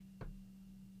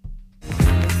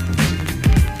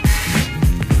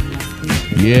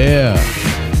Yeah.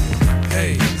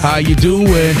 Hey, how you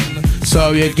doing?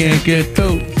 So you can't get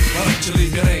through.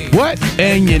 What?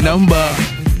 And your number,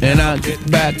 and I'll get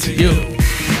back to you.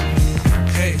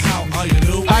 Hey,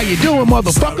 how you doing,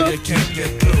 motherfucker? You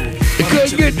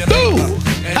couldn't get through.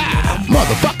 Ha,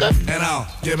 motherfucker. And I'll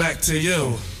get back to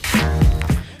you.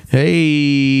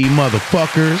 Hey,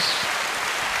 motherfuckers.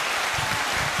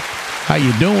 How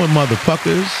you doing,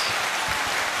 motherfuckers?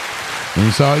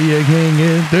 And so you can't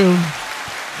get through.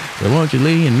 So won't you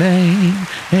leave your name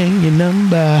and your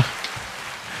number,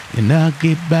 and I'll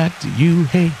get back to you.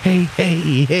 Hey, hey,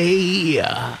 hey, hey.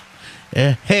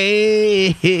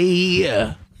 Hey, hey.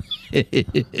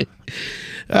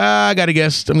 I got a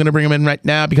guest. I'm going to bring him in right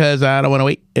now because I don't want to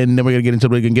wait. And then we're going to get into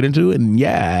what we're going to get into. And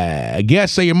yeah,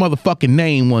 guess say your motherfucking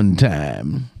name one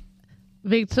time.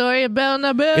 Victoria Bell in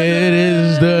the building. It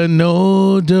is the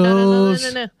No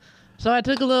Dose. No. So I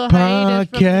took a little hiatus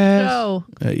from the show.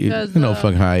 You no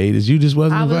fucking hiatus. You just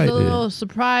wasn't invited. I was a little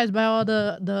surprised by all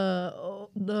the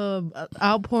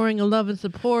outpouring of love and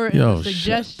support and the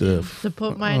suggestions to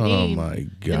put my name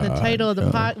in the title of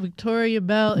the Victoria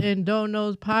Bell and Don't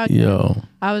Knows podcast. Yo,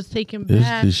 I was taken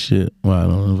back. This shit. Why I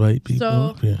don't invite people?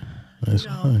 So, yeah, that's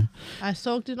fine. I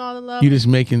soaked in all the love. You just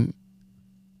making.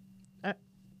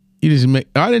 You just make.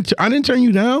 I didn't turn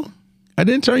you down. I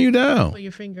didn't turn you down. Put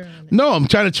your finger on it. No, I'm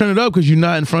trying to turn it up because you're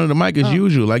not in front of the mic as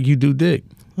usual, like you do Dick.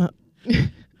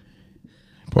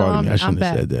 Pardon me, I shouldn't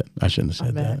have said that. I shouldn't have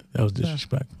said that. That was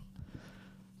disrespectful.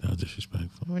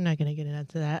 We're not going to get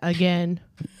into that again.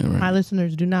 Yeah, right. My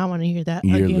listeners do not want to hear that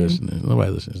Your again. listeners.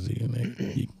 Nobody listens to you.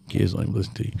 Your kids don't even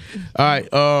listen to you. All right.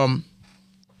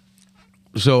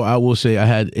 So I will say I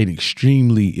had an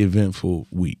extremely eventful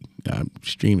week.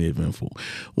 Extremely eventful.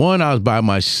 One, I was by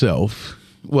myself.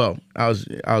 Well, I was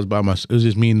by myself. It was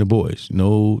just me and the boys.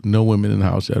 No women in the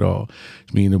house at all.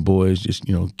 It's me and the boys, just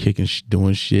kicking,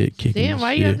 doing shit, kicking. Damn,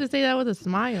 why you have to say that with a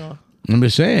smile? I'm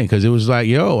just saying, because it was like,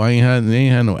 yo, they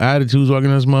ain't had no attitudes walking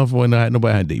this motherfucker.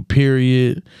 Nobody had their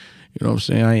period. You know what I'm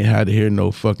saying? I ain't had to hear no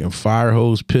fucking fire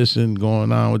hose pissing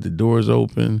going on with the doors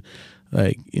open.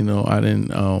 Like, I didn't.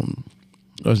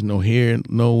 There was no hair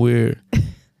nowhere.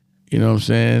 You know what I'm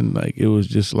saying? Like, it was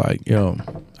just like, yo,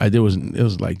 it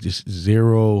was like just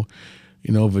zero,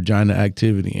 vagina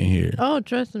activity in here. Oh,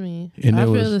 trust me. And I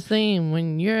feel the same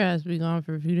when your ass be gone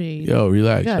for a few days. Yo,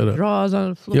 relax. You got drawers on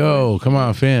the floor. Yo, come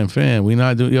on, fam. We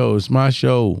not doing, it's my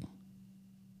show.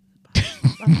 I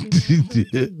want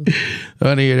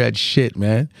to hear that shit,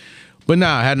 man. But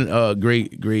nah, I had a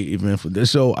great event for this.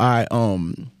 So we're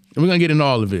going to get into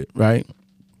all of it, right?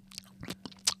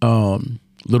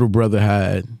 Little brother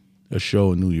had a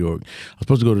show in New York. I was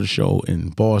supposed to go to the show in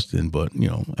Boston, but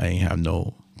I ain't have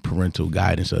no parental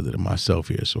guidance other than myself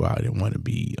here, so I didn't want to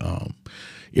be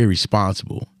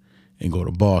irresponsible and go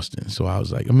to Boston. So I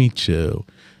was like, let me chill.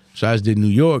 So I just did New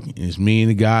York, and it's me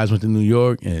and the guys went to New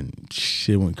York, and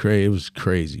shit went crazy. It was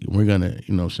crazy. We're gonna,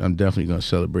 I'm definitely gonna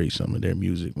celebrate some of their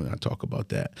music when I talk about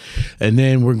that, and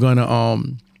then we're gonna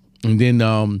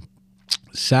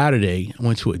Saturday, I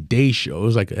went to a day show. It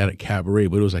was like at a cabaret,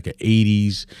 but it was like an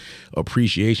 80s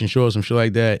appreciation show or some shit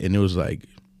like that. And it was like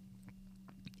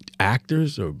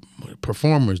actors or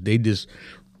performers. They just,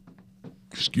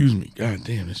 excuse me, god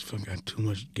damn, this fucking got too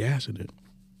much gas in it.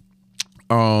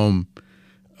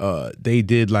 They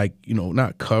did like,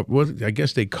 not cover. Well, I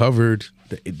guess they covered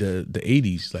the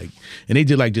 80s, like, and they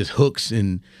did like just hooks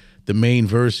and the main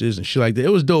verses and shit like that.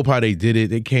 It was dope how they did it.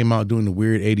 They came out doing the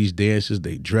weird 80s dances.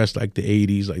 They dressed like the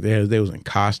 80s. Like they was in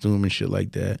costume and shit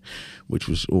like that, which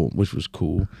was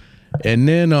cool. And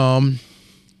then what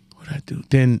did I do?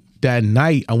 Then that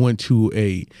night I went to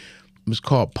it was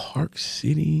called Park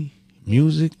City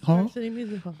Music Hall. Park City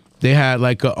Music Hall. They had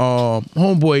like a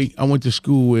homeboy I went to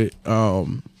school with,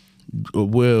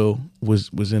 Will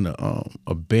was in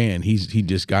a band. He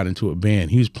just got into a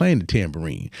band. He was playing the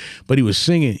tambourine, but he was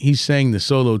singing. He sang the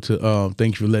solo to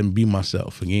 "Thank You for Letting Me Be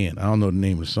Myself." Again, I don't know the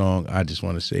name of the song. I just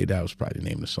want to say that was probably the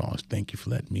name of the song. Thank You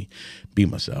for Letting Me Be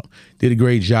Myself. Did a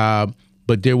great job,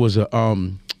 but there was a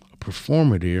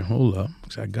performer there. Hold up,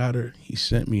 because I got her. He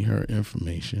sent me her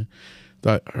information.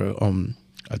 Thought her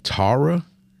Atara.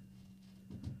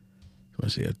 I want to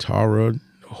say Atara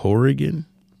Horrigan.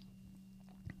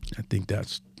 I think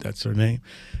that's her name.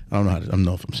 I don't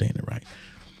know if I'm saying it right,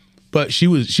 but she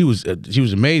was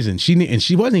amazing. She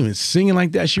wasn't even singing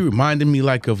like that. She reminded me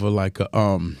who's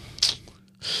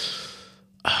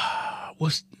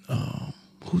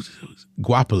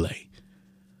Guapale,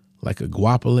 like a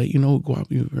Guapale. You know,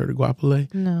 you heard of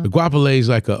Guapale? No. The Guapale is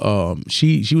like a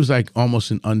she was like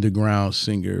almost an underground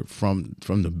singer from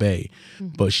the Bay,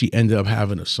 but she ended up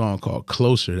having a song called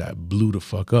Closer that blew the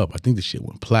fuck up. I think the shit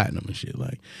went platinum and shit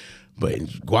like. But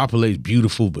Guapale is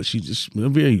beautiful, but she's just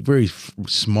very, very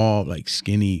small, like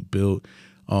skinny built.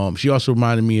 She also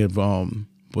reminded me of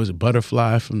was it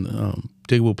Butterfly from the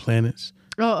Digable Planets?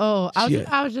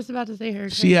 I was just about to say her.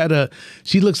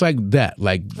 She looks like that,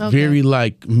 like very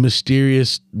like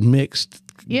mysterious mixed.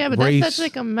 Yeah, but race. That's such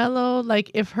like a mellow. Like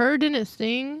if her didn't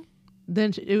sing,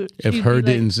 then if her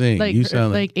didn't sing, like, you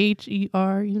sound like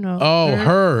HER. You know. Oh,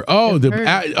 her. Oh,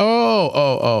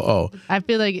 I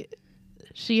feel like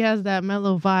she has that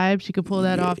mellow vibe. She could pull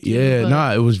that off.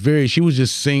 Yeah, it was very. She was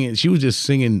just singing. She was just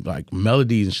singing like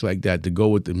melodies and shit like that to go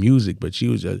with the music. But she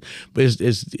was just. But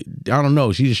it's I don't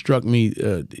know. She just struck me.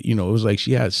 It was like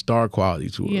she had star quality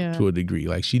to a degree.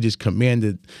 Like she just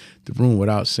commanded the room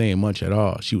without saying much at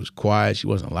all. She was quiet. She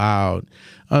wasn't loud.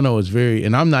 I don't know. It's very.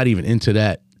 And I'm not even into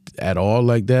that at all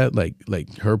like that.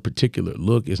 Like her particular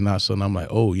look is not something I'm like,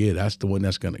 oh yeah, that's the one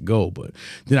that's gonna go. But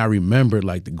then I remembered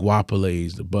like the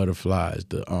Guapales, the Butterflies,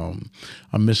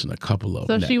 I'm missing a couple of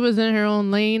them. So she was in her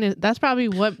own lane. That's probably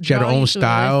what she had her own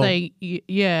style. Like,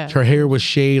 yeah. Her hair was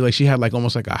shaved. Like she had like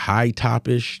almost like a high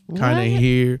top-ish kind of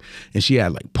hair. And she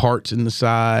had like parts in the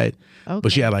side. Okay.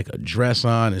 But she had like a dress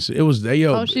on. And so it was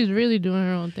she's really doing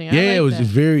her own thing. Yeah, it was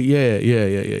very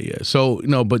yeah. So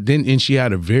but then she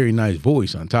had a very nice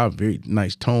voice on top, very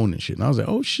nice tone and shit. And I was like,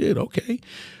 oh shit, okay.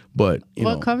 But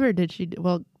what cover did she do?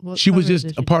 Well, she was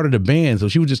just a part of the band, so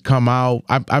she would just come out.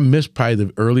 I missed probably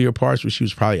the earlier parts where she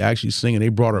was probably actually singing. They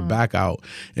brought her back out,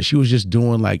 and she was just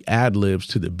doing like ad libs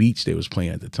to the beats they was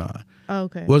playing at the time. Oh,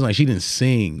 okay. It wasn't like she didn't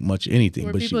sing much anything.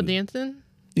 Were but people dancing?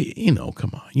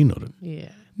 Come on,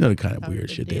 the kind of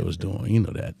weird shit they was doing. You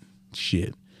know that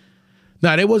shit.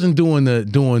 Nah, they wasn't doing the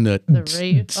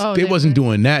rave. Oh, they wasn't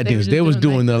doing that dance. They was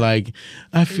doing the like,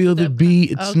 I feel the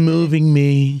beat, it's moving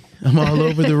me. I'm all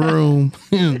over the room.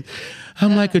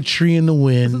 I'm like a tree in the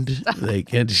wind.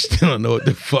 Like I just still don't know what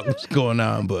the fuck was going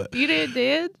on, but you didn't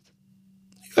dance?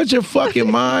 Got your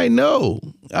fucking mind? No.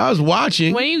 I was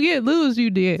watching. When you get loose, you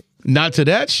did. Not to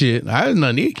that shit.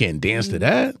 You can't dance to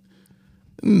that.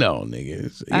 No,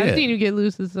 niggas. Yeah. I've seen you get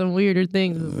loose to some weirder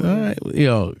things. All right,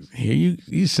 here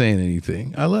you saying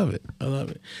anything? I love it.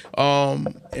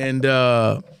 And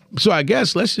so I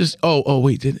guess let's just. Oh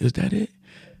wait, is that it?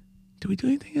 Did we do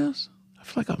anything else? I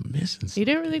feel like I'm missing something. You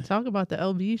didn't really talk about the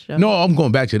LB show. No, I'm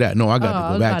going back to that. No, I got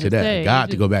to go back to that. I got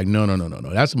to go back. No.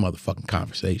 That's a motherfucking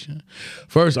conversation.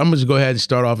 First, I'm gonna just go ahead and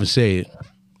start off and say it.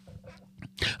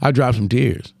 I dropped some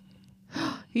tears.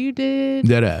 You did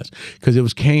dead ass because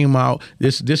it came out.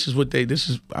 This is what they. This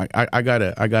is I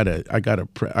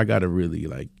gotta really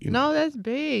like. No, that's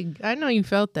big. I know you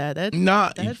felt that.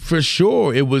 That's for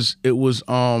sure. It was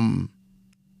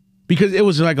because it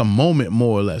was like a moment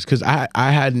more or less because I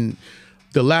hadn't.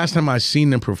 The last time I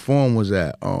seen them perform was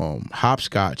at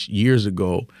Hopscotch years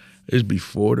ago. It was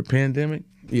before the pandemic.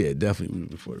 Yeah, definitely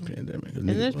before the pandemic. And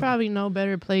there's probably no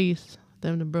better place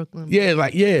than the Brooklyn Bowl.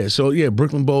 Yeah, So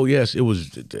Brooklyn Bowl, yes, it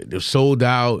was sold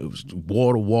out, it was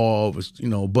wall to wall, it was,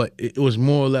 but it was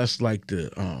more or less like the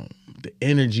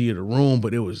energy of the room,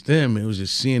 but it was them. It was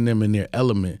just seeing them in their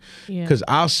element. Because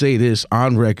I'll say this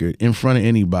on record, in front of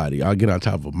anybody, I'll get on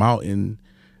top of a mountain,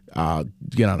 I'll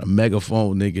get on a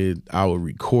megaphone, nigga, I will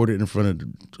record it in front of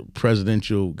the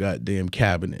presidential goddamn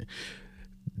cabinet.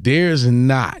 There's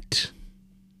not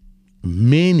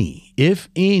many, if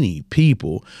any,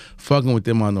 people fucking with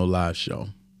them on no live show.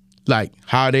 Like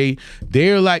how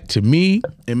they're like, to me,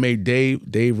 it made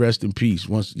Dave rest in peace.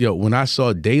 When I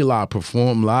saw De La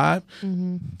perform live,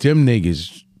 them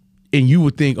niggas, and you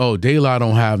would think, oh, De La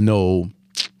don't have no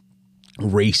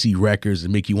racy records that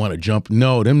make you want to jump.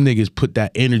 No, them niggas put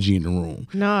that energy in the room.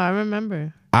 No, I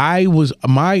remember. I was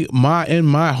in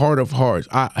my heart of hearts,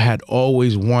 I had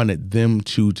always wanted them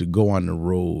to go on the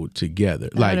road together.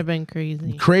 That would have been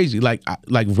crazy. Crazy, like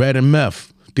Red and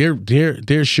Meth,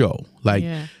 their show, like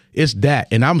it's that,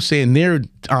 and I'm saying they're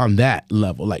on that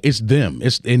level, like it's them,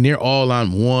 and they're all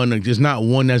on one. Like, there's not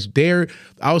one that's there.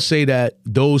 I'll say that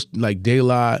those like De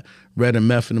La, Red and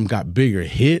Meth, and them got bigger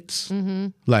hits.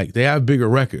 Like they have bigger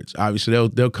records. Obviously,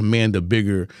 they'll command a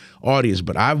bigger audience.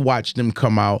 But I've watched them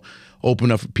come out,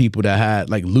 open up for people that had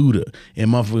like Luda,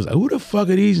 and motherfuckers like, who the fuck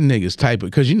are these niggas type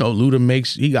of, because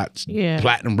Luda he got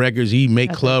platinum records, he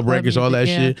make club records, all that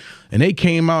shit, and they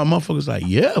came out, and motherfuckers like,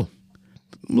 yeah,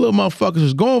 little motherfuckers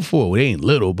was going for it. Well, they ain't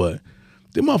little, but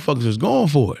them motherfuckers was going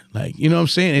for it, like, you know what I'm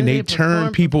saying, and they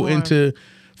turn people into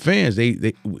fans.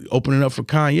 They opening up for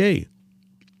Kanye.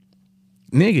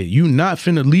 nigga, you not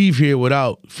finna leave here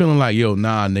without feeling like, yo,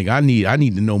 nah, nigga, I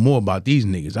need to know more about these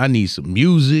niggas. I need some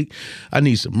music. I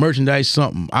need some merchandise,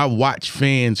 something. I watch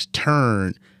fans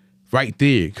turn right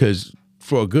there because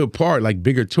for a good part, like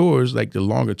bigger tours, like the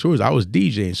longer tours, I was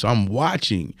DJing. So I'm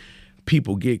watching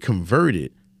people get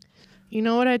converted. You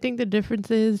know what I think the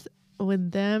difference is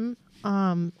with them?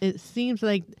 It seems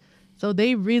like, so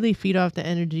they really feed off the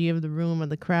energy of the room, of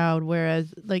the crowd.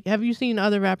 Whereas, like, have you seen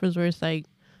other rappers where it's like,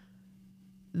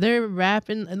 they're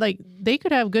rapping, like, they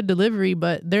could have good delivery,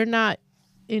 but they're not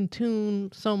in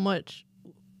tune so much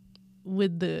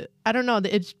with the, I don't know,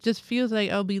 it just feels like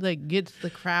LB like gets the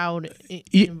crowd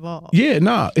involved. Yeah,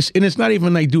 nah, it's not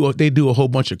even like they do a whole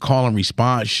bunch of call and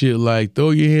response shit like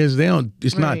throw your hands down.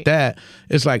 It's not that.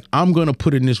 It's like, I'm gonna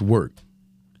put in this work,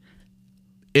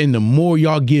 and the more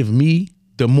y'all give me,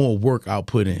 the more work I'll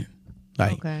put in.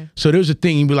 Like, so there's a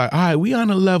thing, you'd be like, all right, we on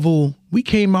a level, we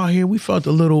came out here, we felt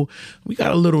we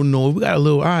got a little noise, we got a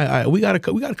little, all right, we got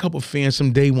a couple fans,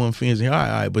 some day one fans here, all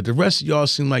right, but the rest of y'all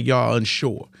seem like y'all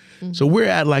unsure. Mm-hmm. So we're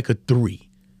at like a 3.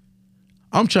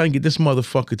 I'm trying to get this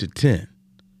motherfucker to 10.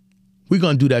 We're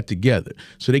gonna do that together.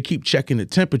 So they keep checking the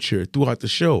temperature throughout the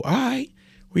show. All right,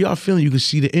 where y'all feeling? You can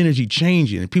see the energy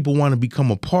changing and people want to become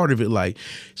a part of it. Like,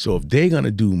 so if they're gonna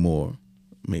do more,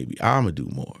 maybe I'm gonna do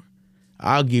more.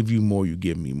 I'll give you more, you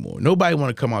give me more. Nobody want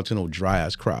to come out to no dry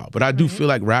ass crowd. But I do feel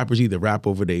like rappers either rap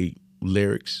over their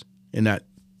lyrics and that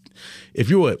if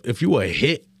you a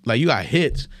hit, like you got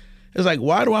hits, it's like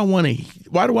why do I want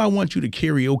you to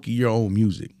karaoke your own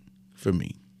music for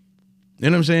me? You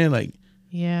know what I'm saying? Like,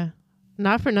 yeah.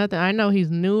 Not for nothing. I know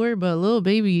he's newer, but Lil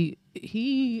Baby,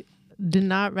 he did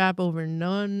not rap over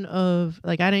none of,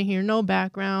 like, I didn't hear no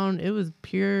background. It was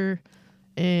pure.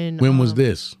 And when was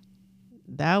this?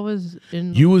 That was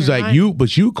in you was Carolina.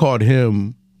 But you called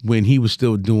him when he was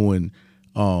still doing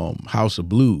House of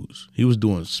Blues. He was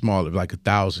doing smaller, like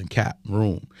 1,000 cap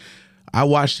room. I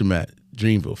watched him at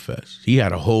Dreamville Fest. He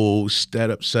had a whole set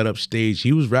up stage.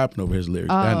 He was rapping over his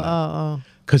lyrics that night.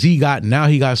 Cause he got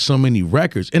so many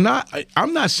records. And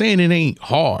I'm not saying it ain't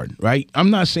hard, right? I'm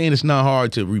not saying it's not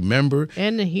hard to remember.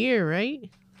 And to hear, right?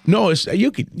 No, it's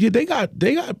they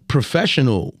got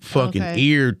professional fucking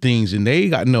ear things, and they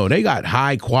got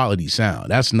high quality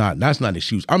sound. That's not an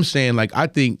excuse. I'm saying, like, I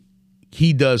think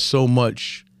he does so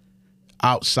much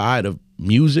outside of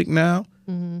music now.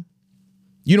 Mm-hmm.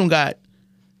 You don't got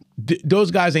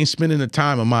those guys ain't spending the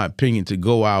time, in my opinion, to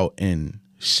go out and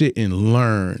sit and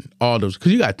learn all those.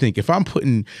 Because you got to think, if I'm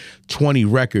putting 20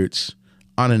 records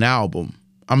on an album,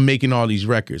 I'm making all these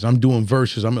records. I'm doing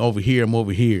verses. I'm over here.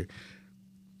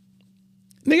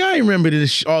 Nigga, I ain't remember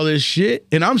all this shit.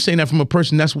 And I'm saying that from a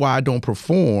person, that's why I don't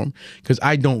perform, because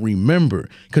I don't remember.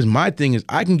 Because my thing is,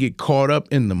 I can get caught up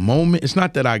in the moment. It's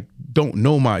not that I don't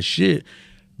know my shit.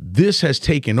 This has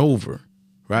taken over,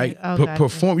 right?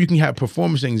 Perform. You can have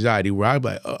performance anxiety where I'm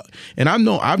like, and I've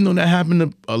known that happen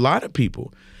to a lot of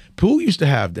people. Pooh used to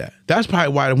have that. That's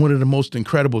probably why one of the most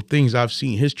incredible things I've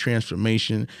seen, his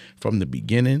transformation from the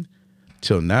beginning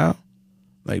till now.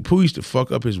 Like, Pooh used to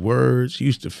fuck up his words. He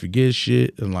used to forget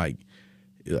shit, and like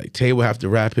Tay would have to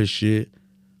rap his shit.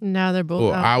 Now they're both.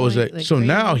 Or I was like so crazy.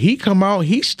 Now he come out,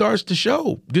 he starts the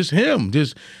show.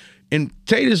 And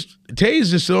Tay's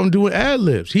just doing ad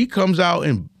libs. He comes out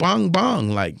and bang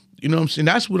bang, like, you know what I'm saying.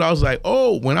 That's what I was like.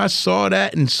 Oh, when I saw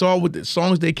that and saw what the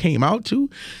songs they came out to,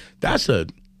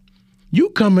 you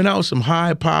coming out some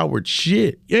high-powered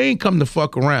shit. You ain't come to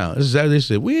fuck around. This is how they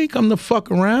said. We ain't come to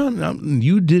fuck around.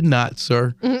 You did not,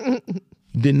 sir.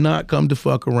 Did not come to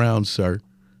fuck around, sir.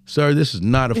 Sir, this is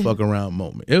not a fuck around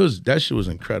moment. That shit was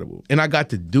incredible. And I got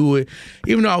to do it,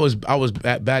 even though I was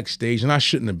backstage, and I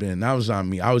shouldn't have been. That was on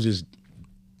me. I was just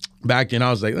back then. I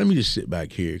was like, let me just sit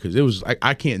back here, because it was like,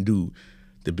 I can't do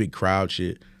the big crowd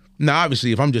shit. Now,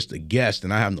 obviously, if I'm just a guest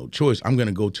and I have no choice, I'm going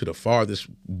to go to the farthest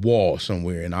wall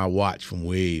somewhere and I'll watch from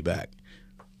way back.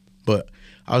 But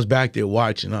I was back there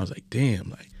watching. I was like,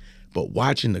 damn, like, but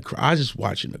watching I was just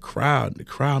watching the crowd. And the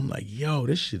crowd, I'm like, yo,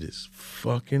 this shit is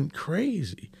fucking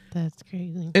crazy. That's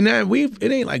crazy. And then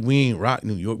it ain't like we ain't rocked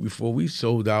New York before. We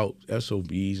sold out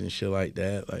SOBs and shit like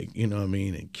that. Like, you know what I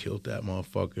mean? And killed that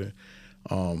motherfucker.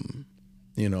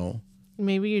 You know.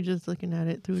 Maybe you're just looking at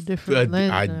it through a different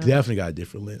lens. I definitely got a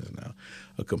different lens now,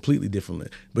 a completely different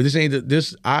lens. But this ain't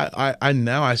this.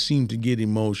 I seem to get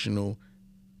emotional.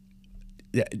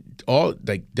 All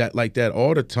like that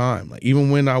all the time. Like,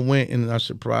 even when I went and I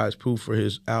surprised Pooh for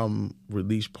his album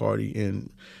release party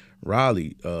in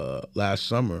Raleigh last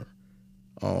summer,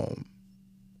 I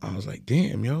was like,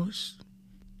 damn, yo,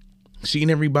 seeing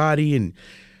everybody and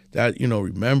that,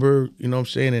 remember, what I'm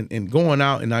saying? And going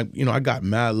out and I got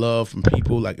mad love from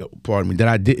people like, pardon me, that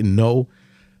I didn't know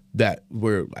that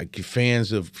were like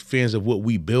fans of what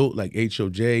we built, like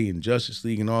HOJ and Justice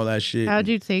League and all that shit. How'd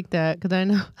you take that? Because I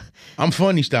know I'm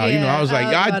funny style. Yeah, I was like,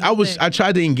 I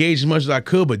tried to engage as much as I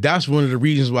could, but that's one of the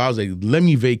reasons why I was like, let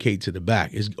me vacate to the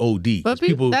back. It's OD. But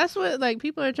that's what, like,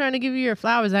 people are trying to give you your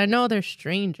flowers. I know they're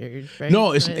strangers, right?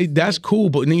 No, that's cool,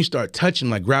 but then you start touching,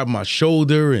 like grabbing my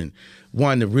shoulder and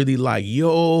wanting to really like,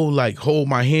 like hold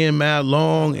my hand mad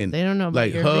long and they don't know about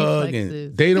like your hug reflexes.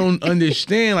 And they don't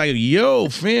understand like,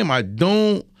 fam, I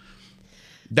don't.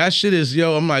 That shit is,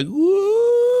 I'm like,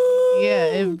 woo. Yeah,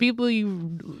 if people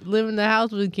you live in the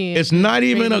house with can't. It's not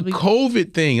even a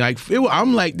COVID thing. Like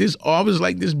I'm like this. I was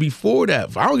like this before that.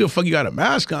 If I don't give a fuck, you got a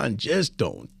mask on, just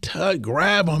don't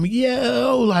grab them.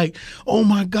 Like, oh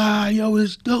my God,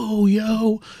 it's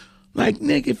dope, Like,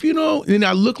 nigga, if you don't, and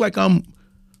I look like I'm.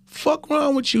 Fuck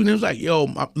wrong with you? And it was like,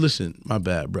 listen, my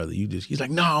bad, brother. He's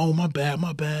like, no, my bad.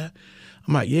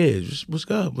 I'm like, yeah, just what's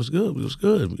good?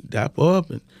 We dap up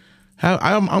and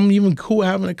I'm even cool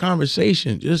having a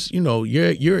conversation. Just,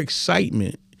 your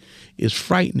excitement is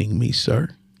frightening me, sir.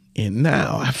 And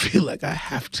now I feel like I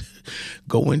have to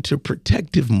go into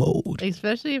protective mode.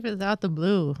 Especially if it's out the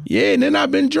blue. Yeah, and then I've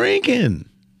been drinking.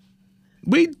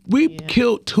 We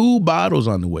killed 2 bottles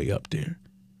on the way up there.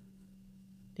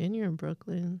 And you're in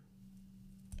Brooklyn.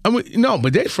 I mean, no,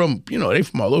 but they from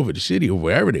all over the city or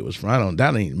wherever they was from.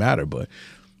 That ain't matter. But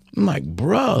I'm like,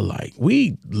 bro, like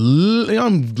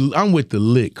I'm with the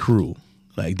lit crew.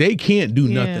 Like they can't do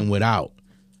nothing without.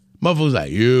 Motherfuckers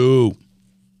like,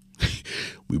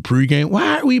 we pregame.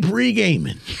 Why are we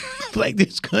pregaming? Like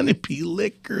there's gonna be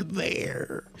liquor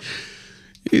there.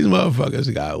 These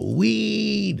motherfuckers got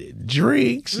weed,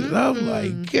 drinks, and I'm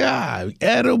like, God,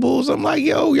 edibles. I'm like,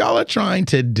 y'all are trying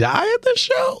to die at the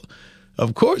show?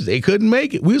 Of course, they couldn't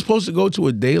make it. We were supposed to go to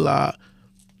a De La,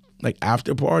 like,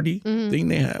 after party thing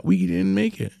they had. We didn't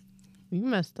make it. You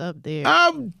messed up there.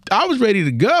 I was ready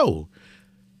to go.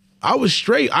 I was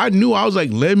straight. I knew. I was like,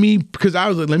 let me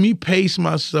pace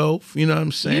myself. You know what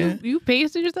I'm saying? You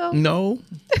paced yourself? No.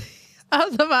 I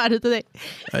was about to say.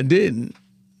 I didn't.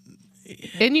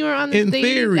 And you were on the in stage.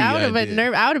 Theory, I would have been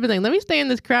nervous. I would have been like, let me stay in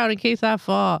this crowd in case I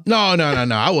fall. No.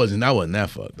 I wasn't that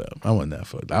fucked up. I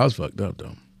was fucked up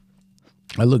though.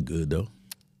 I look good though.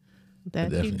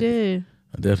 That you did.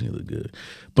 I definitely look good.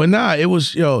 But nah, it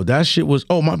was that shit was.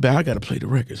 Oh my bad. I gotta play the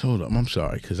records. Hold up. I'm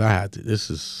sorry because I had to. This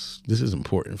is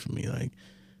important for me. Like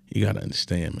you gotta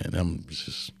understand, man. I'm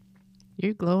just.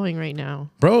 You're glowing right now,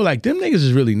 bro. Like them niggas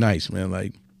is really nice, man.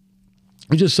 Like.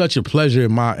 It's just such a pleasure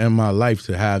in my life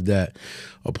to have that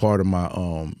a part of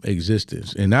my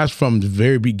existence, and that's from the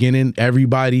very beginning.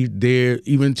 Everybody there,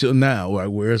 even till now, like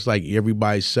where it's like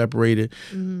everybody's separated.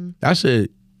 That's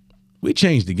it. We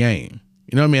changed the game.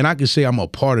 You know what I mean? I can say I'm a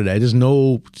part of that. There's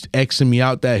no Xing me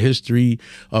out that history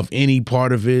of any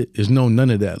part of it. There's none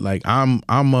of that. Like I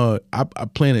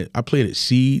planted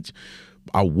seeds.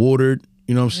 I watered.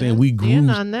 You know what I'm saying? We grew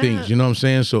things. You know what I'm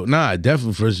saying? So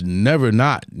definitely first never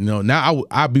not. Now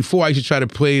I before I used to try to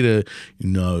play the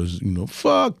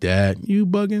fuck that. You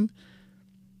bugging?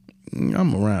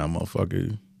 I'm around,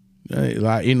 motherfucker.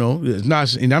 Like it's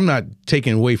not, and I'm not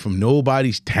taking away from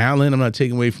nobody's talent. I'm not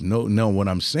taking away from no. What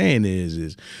I'm saying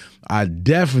is I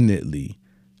definitely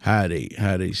had a.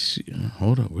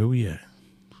 Hold up, where we at?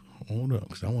 Hold up,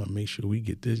 because I want to make sure we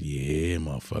get this. Yeah,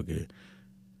 motherfucker.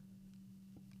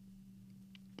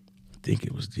 I think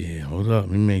it was hold up, let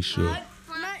me make sure.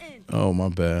 Oh, my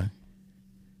bad.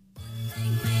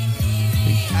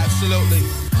 Absolutely.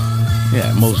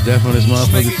 Yeah, most definitely this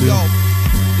motherfucker too.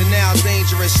 The now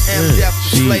dangerous, death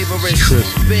to flavorist.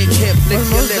 Big hip, lick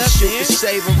your lips, shoot the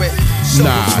savor it. So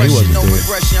nah, he wasn't there.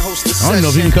 I don't know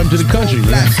if he can come to the country,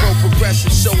 man.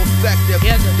 Progressive, so effective.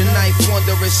 The ninth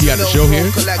wondrous. You got a show here?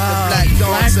 Black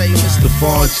Dante, Mr.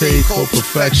 Fonte,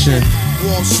 co-perfection.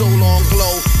 Warm soul on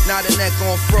glow, not a neck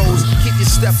on froze. Keep your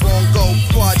step on go,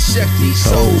 quad check these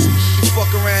hoes. You fuck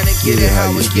around and get it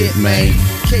how it get, man.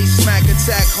 K-smack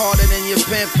attack harder than your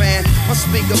pen fan. My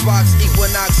speaker box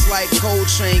Equinox like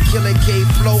Coltrane. Killer K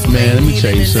flow, man, let me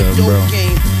tell you something, bro.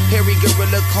 Harry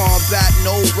Gorilla Combat,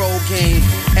 no road game.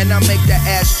 And I make that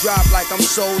ass drop like I'm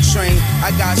Soul Train.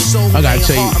 I got soul I gotta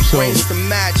tell you, so to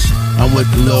match. I'm with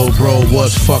the low bro,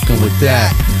 what's fucking with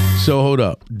that? So hold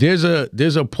up. There's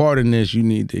a part in this you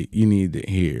need to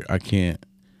hear. Can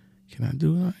I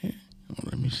do it out here? Oh,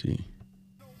 let me see.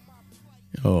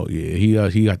 Oh yeah,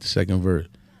 he got the second verse.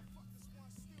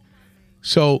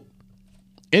 So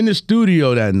in the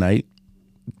studio that night,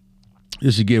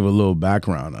 just to give a little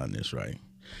background on this, right?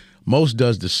 Most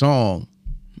does the song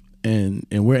and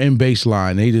we're in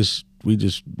baseline. We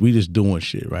just doing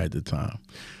shit right at the time.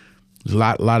 There's a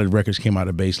lot of records came out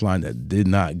of baseline that did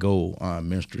not go on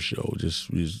Minstrel Show. Just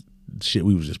shit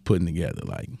we was just putting together.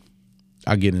 Like,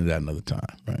 I'll get into that another time,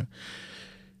 right?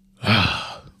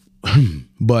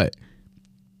 But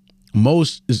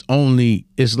most is only,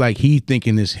 it's like he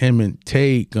thinking it's him and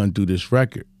Tay gonna do this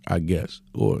record, I guess,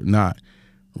 or not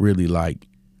really. Like,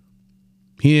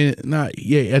 he not,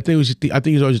 yeah. I think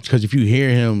it's always because if you hear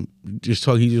him just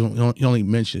talk, he only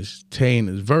mentions Tay in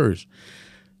his verse,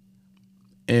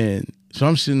 and so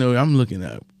I'm sitting there, I'm looking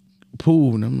at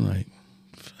Pool, and I'm like,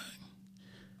 fuck.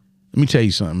 Let me tell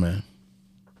you something, man.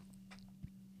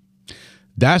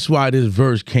 That's why this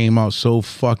verse came out so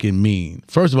fucking mean.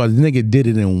 First of all, the nigga did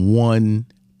it in one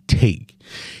take.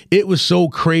 It was so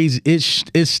crazy.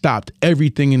 It stopped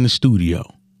everything in the studio.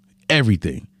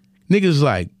 Everything. Niggas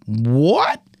like,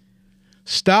 what?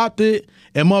 Stopped it.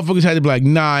 And motherfuckers had to be like,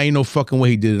 nah, ain't no fucking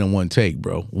way he did it in one take,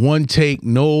 bro. One take,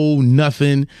 no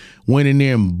nothing. Went in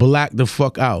there and blacked the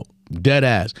fuck out. Dead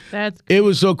ass. It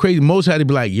was so crazy. Most had to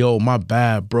be like, yo, my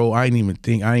bad, bro. I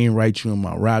ain't write you in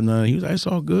my rap. None. He was like, it's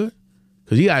all good.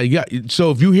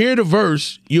 So if you hear the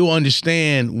verse, you'll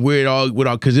understand where it all,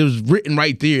 because it was written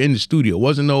right there in the studio. It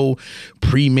wasn't no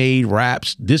pre-made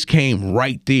raps. This came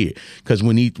right there. Because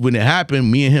when it happened,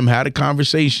 me and him had a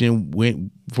conversation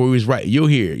before he was right. You'll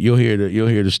hear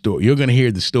the story. You're gonna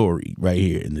hear the story right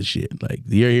here in the shit. Like,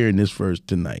 you're hearing this verse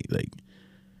tonight. Like,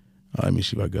 let me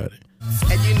see if I got it.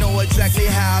 And you know exactly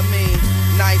how I mean.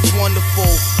 Nice, wonderful,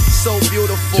 so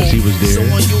beautiful, he was there. so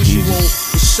unusual.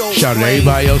 So shouted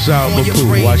everybody else out, but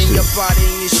cool. Watch this. Your body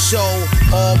and your show,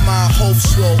 all my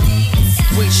hopes will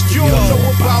reach the You don't know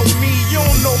about me, you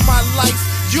don't know my life.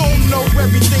 You don't know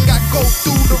everything I go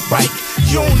through to right.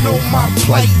 You don't know my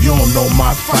plight, you don't know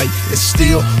my fight. It's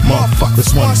still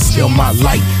motherfuckers wanna steal my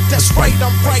light. That's right,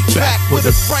 I'm right back with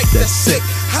a fright that's sick.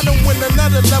 I done win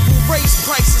another level, raise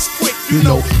prices quick. You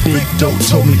know, Big Doe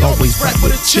told me always rap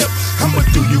with a chip. I'ma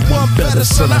do you one better,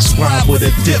 son, I scribe with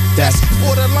a dip. That's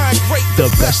borderline great,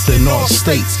 the best in all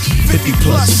states. 50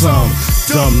 plus some,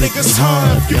 dumb niggas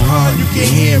hum. If you hum, you can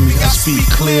hear me, I speak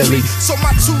clearly. So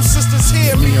my two sisters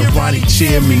hear me and Ronnie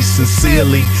cheer me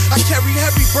sincerely. I carry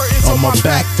heavy burdens on my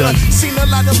back done. Seen a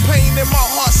lot of pain in my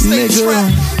heart, stay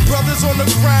trapped. Brothers on the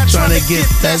grind trying to get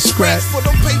that scratch. For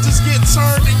them pages get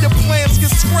turned and your plans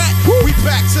get scrapped. We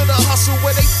back to the hustle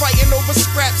where they fighting over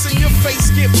scraps and your face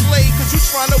get played cause you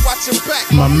trying to watch your back.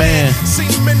 My man.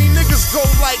 Seen many niggas go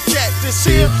like that. This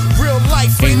here, real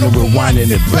life, ain't no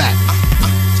rewinding it back.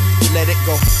 Let it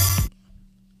go.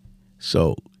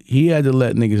 So he had to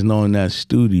let niggas know in that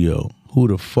studio who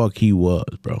the fuck he was,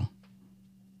 bro.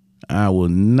 I will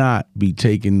not be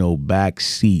taking no back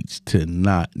seats to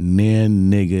not near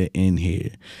nigga in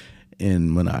here.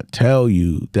 And when I tell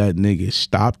you that nigga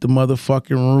stopped the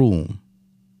motherfucking room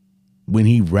when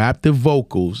he rapped the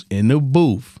vocals in the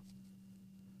booth,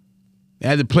 they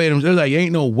had to play them. They're like,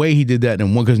 ain't no way he did that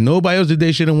in one, because nobody else did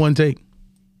that shit in one take.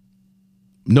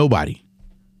 Nobody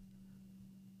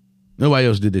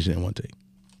else did this shit in one take.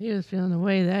 He was feeling the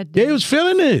way that day. They was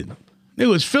feeling it. They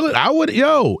was feeling. And I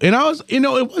was, it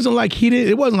wasn't like he did.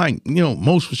 It wasn't like,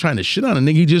 Most was trying to shit on a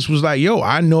nigga. He just was like, yo,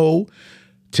 I know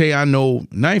Tay, I know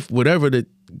Knife, whatever the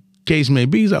case may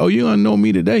be. He's like, oh, you gonna know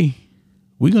me today?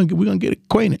 We gonna get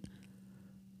acquainted.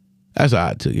 That's how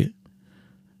I took it.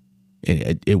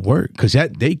 And it worked because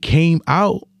they came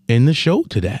out in the show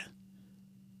to that.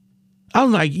 I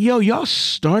was like, yo, y'all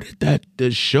started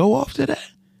the show off to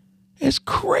that? It's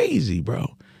crazy,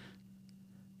 bro.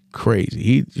 Crazy.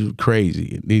 He was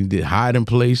crazy. They did Hiding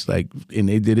Place, and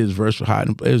they did his verse for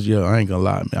Hiding Place. Yo, I ain't gonna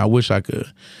lie, man. I wish I could.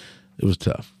 It was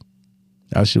tough.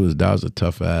 That was a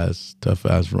tough ass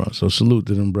run. So salute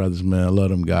to them brothers, man. I love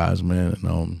them guys, man. And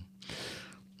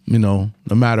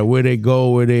no matter where they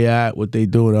go, where they at, what they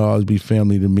do, they'll always be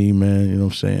family to me, man. You know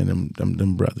what I'm saying?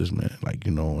 Them brothers, man.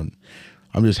 And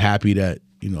I'm just happy that,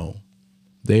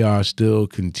 they are still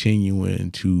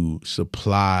continuing to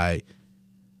supply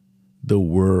the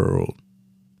world.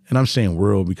 And I'm saying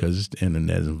world because it's the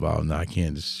internet involved. Now I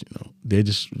can't just, they're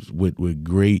just with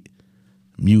great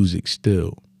music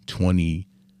still. 20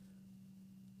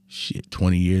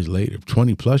 years later,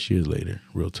 20 plus years later,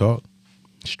 real talk,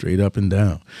 straight up and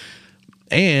down.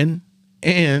 And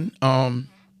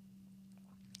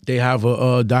they have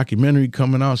a documentary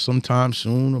coming out sometime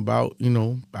soon about,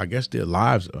 I guess their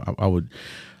lives. I would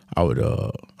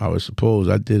suppose.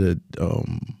 I did a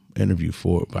interview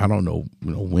for it, but I don't know,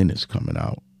 when it's coming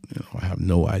out. I have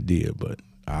no idea, but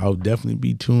I'll definitely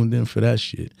be tuned in for that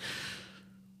shit.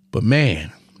 But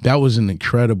man, that was an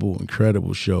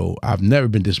incredible show. I've never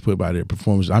been disappointed by their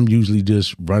performance. I'm usually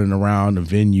just running around the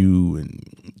venue and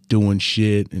doing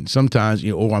shit, and sometimes,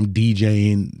 you know, or I'm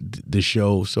DJing the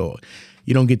show, so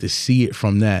you don't get to see it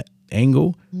from that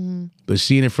angle. But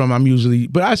seeing it from,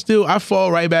 but I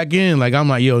fall right back in. Like, I'm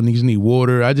like, yo, niggas need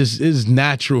water. It's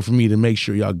natural for me to make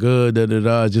sure y'all good.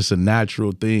 It's just a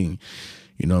natural thing.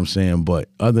 You know what I'm saying? But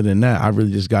other than that, I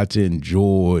really just got to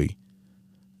enjoy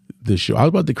the show. I was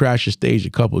about to crash the stage a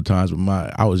couple of times,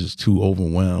 but I was just too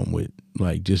overwhelmed with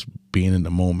like just being in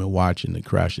the moment, watching the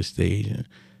crash the stage, and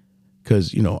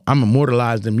because, you know, I'm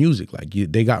immortalized in music. Like,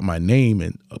 they got my name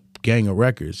in a gang of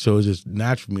records, so it's just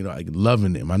natural for me to like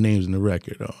loving it. My name's in the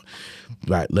record.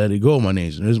 Like, Let It Go, my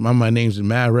name's in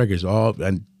mad records.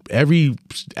 And every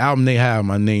album they have,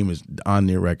 my name is on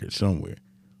their record somewhere.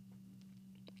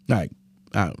 Like,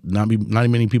 not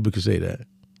many people can say that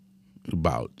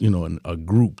about, you know, a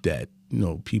group that, you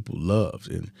know, people love.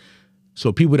 And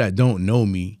so people that don't know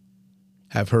me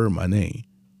have heard my name.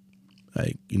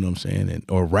 Like, you know what I'm saying?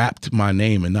 Or rapped my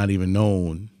name and not even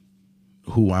known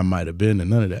who I might have been, and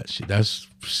none of that shit. That's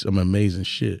some amazing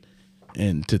shit.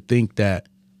 And to think that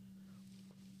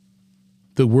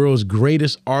the world's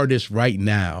greatest artists right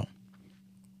now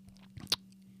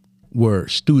were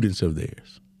students of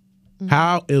theirs.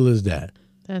 How ill is that?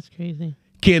 That's crazy.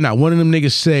 Can't not one of them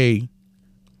niggas say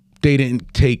they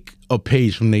didn't take a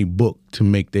page from their book to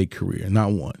make their career.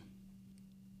 Not one.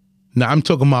 Now, I'm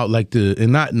talking about like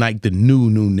not like the new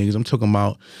niggas. I'm talking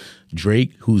about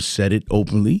Drake, who said it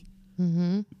openly.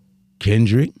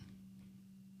 Kendrick,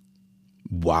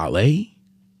 Wale.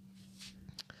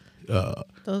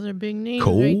 Those are big names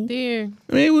Cole. right there.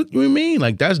 I mean, what do you mean?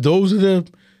 Like, that's the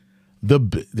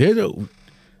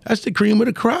cream of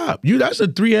the crop. That's a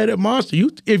three-headed monster.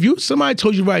 Somebody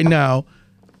told you right now,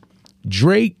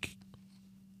 Drake,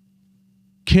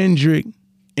 Kendrick,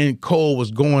 and Cole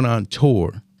was going on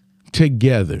tour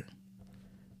together,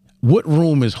 what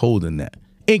room is holding that?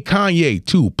 And Kanye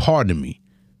too, pardon me.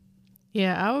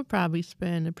 Yeah, I would probably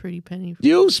spend a pretty penny.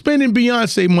 You spending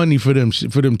Beyonce money for them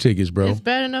tickets, bro. It's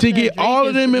bad enough to get all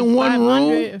of them in one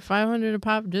room. $500 a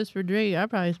pop just for Drake. I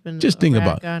probably spend. Just think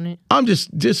about on it. I'm just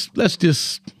let's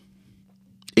just.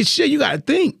 It's shit you got to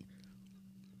think.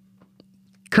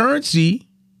 Currency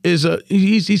is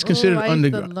he's considered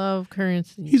underground. Love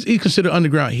Currency. He's considered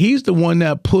underground. He's the one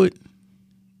that put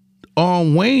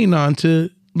Wayne onto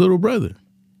Little Brother.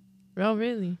 Oh,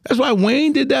 really? That's why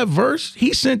Wayne did that verse.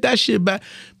 He sent that shit back.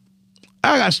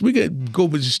 We could go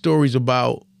with the stories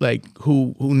about like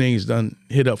who niggas done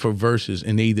hit up for verses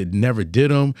and they either never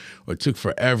did them or took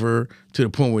forever to the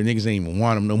point where niggas ain't even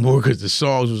want them no more because the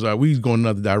songs was like, we was going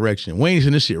another direction. Wayne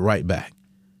sent this shit right back.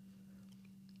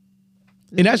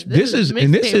 And this is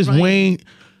Wayne.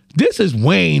 This is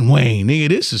Wayne, nigga.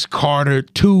 This is Carter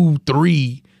 2,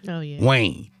 3. Oh yeah.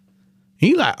 Wayne.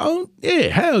 He like, oh yeah,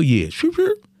 hell yeah.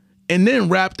 And then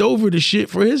rapped over the shit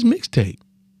for his mixtape.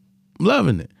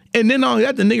 Loving it. And then all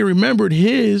that, the nigga remembered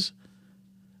his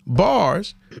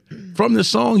bars from the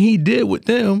song he did with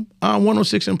them on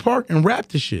 106 in Park and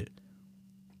rapped the shit.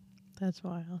 That's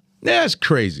wild. That's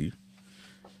crazy.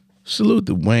 Salute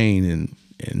to Wayne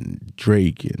and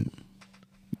Drake and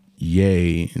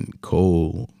Ye and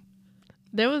Cole.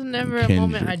 There was never a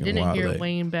moment I didn't hear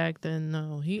Wayne back then.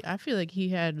 No, I feel like he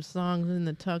had songs in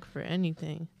the tuck for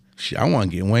anything. Shit, I want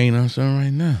to get Wayne on something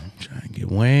right now. I'm trying to get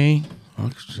Wayne,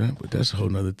 but that's a whole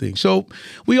nother thing. So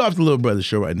we off the Little Brother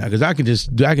show right now because I can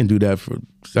do that for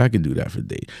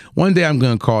days. One day I'm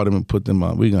gonna call them and put them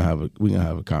on. We're gonna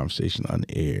have a conversation on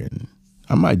the air, and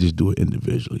I might just do it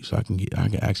individually so I can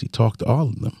actually talk to all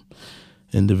of them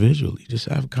individually. Just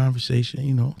have a conversation,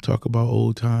 you know, talk about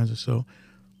old times and so.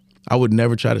 I would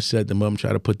never try to set them up and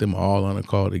try to put them all on a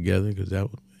call together because that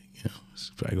would, you know,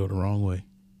 probably go the wrong way.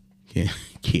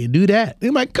 Can't do that.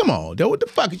 They're like, come on, what the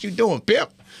fuck is you doing, pimp?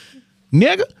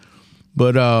 Nigga.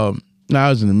 But it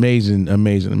was an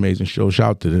amazing show. Shout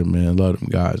out to them, man. Love them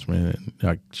guys, man.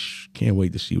 I can't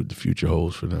wait to see what the future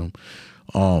holds for them.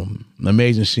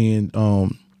 Amazing seeing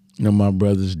my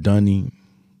brothers Dunny,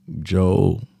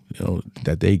 Joe,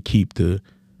 that they keep the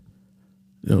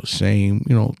same,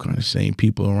 kind of same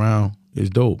people around is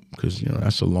dope because,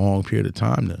 that's a long period of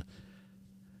time to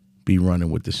be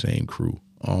running with the same crew.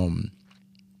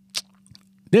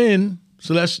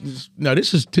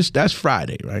 That's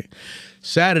Friday, right?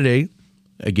 Saturday,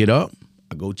 I get up,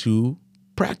 I go to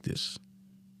practice.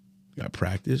 Got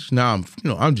practice. Now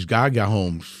I got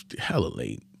home hella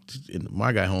late.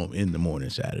 I got home in the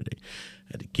morning Saturday.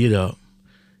 I had to get up,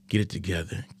 get it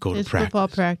together, go to practice. Football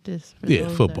practice.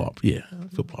 Football. Yeah,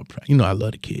 football practice. I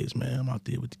love the kids, man. I'm out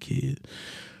there with the kids.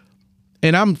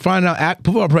 And I'm finding out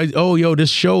before I play, oh, yo, this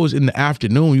show is in the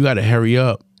afternoon. You got to hurry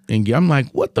up and get. I'm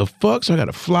like, what the fuck? So I got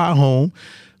to fly home,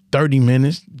 30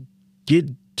 minutes, get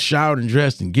showered and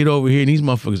dressed, and get over here. And these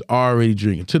motherfuckers already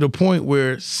drinking to the point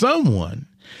where someone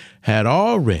had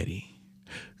already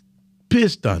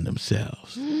pissed on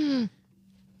themselves.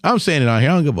 I'm saying it on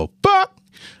here. I don't give a fuck.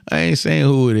 I ain't saying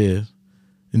who it is.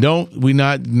 No.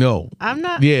 I'm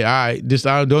not. Yeah, all right. Just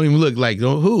I don't even look like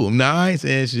who. Nah, I ain't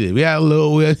saying shit. We had a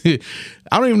little.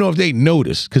 I don't even know if they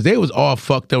noticed because they was all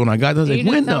fucked up when I got there. I was like,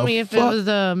 when the tell me if it fuck? was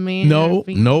a man. or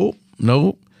female.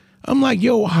 No. I'm like,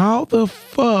 yo, how the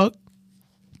fuck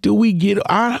do we get?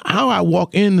 How I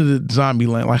walk into the zombie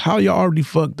land? Like, how y'all already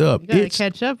fucked up? You gotta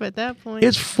catch up at that point.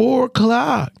 It's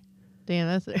 4:00. Damn,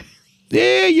 that's early.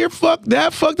 Yeah, you're fucked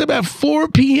up at 4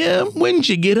 p.m. When did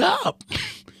you get up?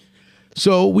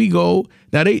 So we go.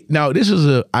 Now this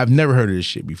is I've never heard of this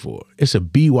shit before. It's a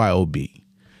BYOB.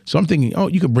 So I'm thinking, oh,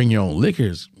 you could bring your own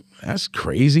liquors. That's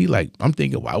crazy. Like, I'm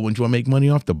thinking, why wouldn't you want to make money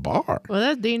off the bar? Well,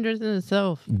 that's dangerous in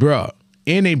itself. Bruh.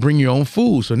 And they bring your own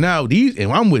food. So now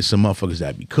and I'm with some motherfuckers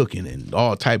that be cooking and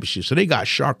all type of shit. So they got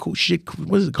what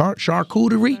is it called?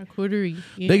 Charcuterie? Charcuterie.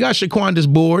 Yeah. They got Shaquanda's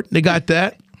board. They got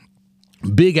that.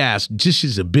 Big ass,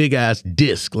 just a big ass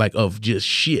disc like of just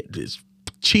shit. Just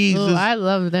cheeses. Oh, I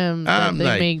love them that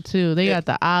they make too. They got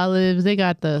the olives. They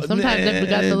got sometimes they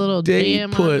got the little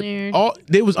jam on there.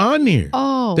 They was on there.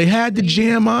 Oh, they had the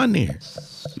jam on there.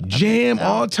 Jam,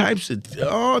 all types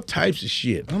of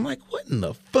shit. I'm like, what in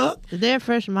the fuck? Is there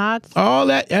fresh mods? All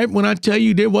that. When I tell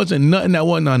you, there wasn't nothing that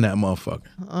wasn't on that motherfucker.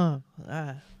 Oh,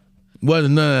 God.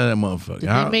 Wasn't none of that motherfucker. Did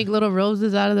they make little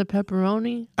roses out of the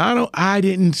pepperoni? I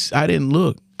didn't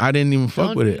look. I didn't even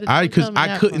fuck with it. Because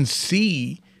I couldn't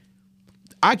see.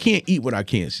 I can't eat what I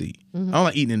can't see. I don't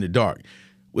like eating in the dark.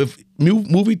 With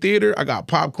movie theater, I got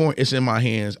popcorn. It's in my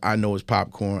hands. I know it's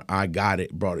popcorn. I got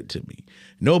it. Brought it to me.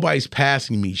 Nobody's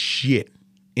passing me shit,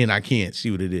 and I can't see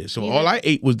what it is. So all I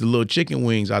ate was the little chicken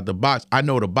wings out the box. I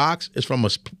know the box is from a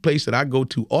place that I go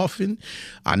to often.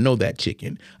 I know that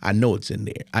chicken. I know it's in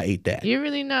there. I ate that. You're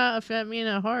really not a fat man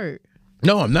at heart.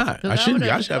 No, I'm not. I shouldn't be.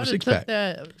 I should have a six pack.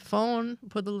 That phone,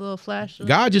 put the little flash on.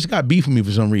 God just got beef with me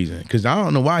for some reason because I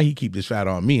don't know why he keep this fat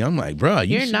on me. I'm like, bro,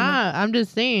 you're not. I'm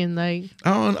just saying, like,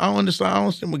 I don't understand. I don't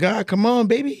understand. But God, come on,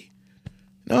 baby.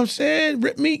 You know what I'm saying?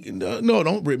 Rip me. No,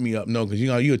 don't rip me up. No, because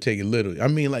you'll take it literally. I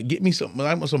mean, like, get me something.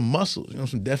 I want some muscles.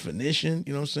 Some definition.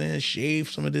 You know what I'm saying?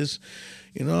 Shave some of this.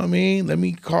 You know what I mean? Let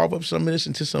me carve up some of this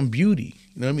into some beauty.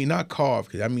 You know what I mean? Not carve,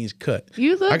 because that means cut.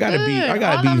 You look good. I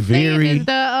gotta All be I'm very. Saying is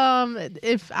that,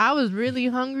 if I was really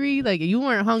hungry, like, you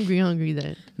weren't hungry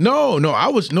then. No,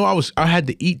 I had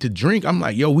to eat to drink. I'm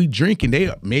like, yo, we drinking.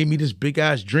 They made me this big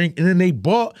ass drink, and then they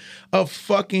bought a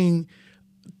fucking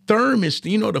thermos.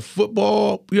 You know, the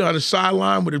football, the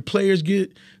sideline where the players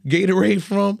get Gatorade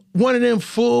from. One of them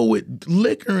full with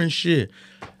liquor and shit.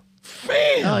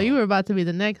 Fam. Oh, you were about to be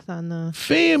the next on the.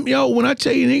 Fam, yo, when I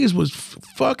tell you niggas was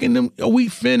fucking them, they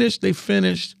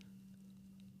finished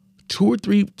 2 or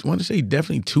 3, I want to say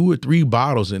definitely 2 or 3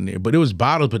 bottles in there. But it was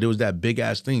bottles, but it was that big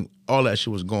ass thing. All that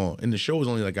shit was gone. And the show was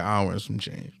only like an hour and some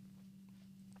change.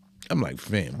 I'm like,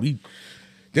 fam, we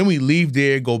leave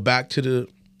there, go back to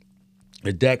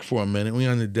the deck for a minute. We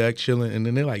on the deck chilling, and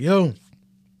then they're like, yo,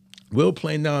 Will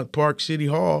playing down at Park City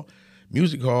Hall,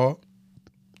 Music Hall.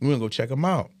 We're gonna go check them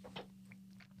out.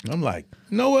 I'm like,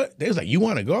 you know what? They was like, you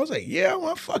want to go? I was like, yeah, I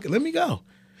want to fuck it. Let me go.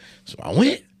 So I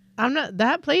went. I'm not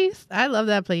that place. I love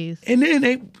that place. And then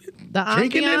they the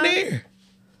drinking ambiance, in there.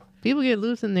 People get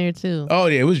loose in there too. Oh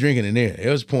yeah, it was drinking in there. It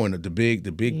was pouring the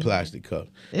big plastic cup.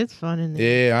 It's fun in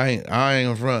there. Yeah, I ain't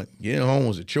gonna front. Getting home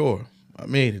was a chore. I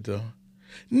made it though.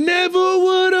 Never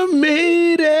would have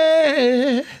made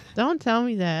it. Don't tell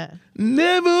me that.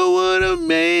 Never would have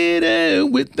made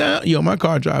it without. Yo, my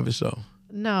car drives so.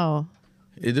 No.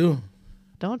 It do.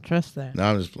 Don't trust that. No,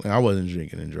 I'm just playing. I wasn't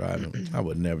drinking and driving. I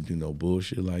would never do no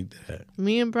bullshit like that.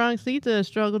 Me and Bronxita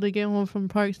struggled to get home from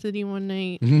Park City one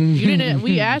night. You didn't.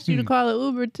 We asked you to call an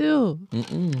Uber too.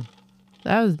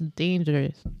 That was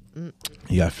dangerous.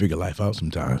 You gotta figure life out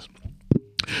sometimes.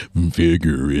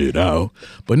 Figure it out.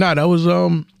 But nah, that was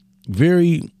I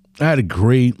had a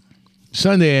great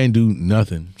Sunday. I didn't do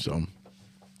nothing. So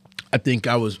I think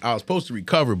I was supposed to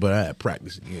recover, but I had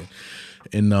practice again.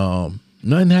 And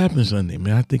nothing happened Sunday,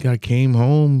 man. I think I came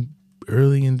home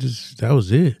early and just that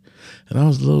was it. And I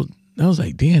was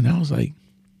like, damn, I was like,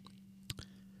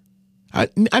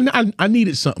 I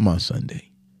needed something on Sunday.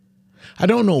 I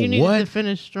don't know you needed what. To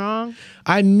finish strong.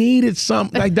 I needed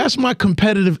something. Like, that's my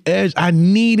competitive edge. I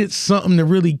needed something to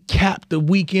really cap the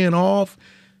weekend off.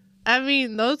 I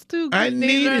mean, those two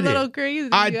days are a little crazy.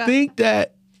 I think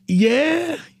that,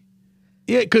 yeah.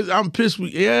 Yeah, because I'm pissed.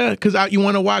 Because you want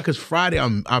to know why? Because Friday,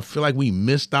 I feel like we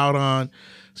missed out on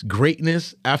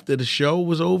greatness after the show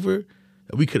was over.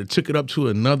 We could have took it up to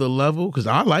another level. Because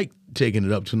I like taking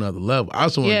it up to another level. I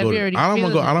also want to go. I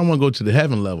don't want to go to the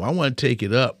heaven level. I want to take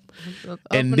it up.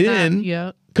 And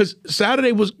then, because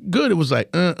Saturday was good. It was like,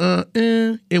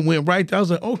 it went right down. I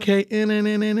was like, okay,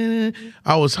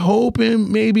 I was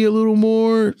hoping maybe a little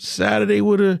more. Saturday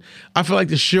would have, I feel like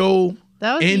the show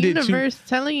that was ended the universe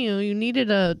telling you needed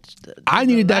I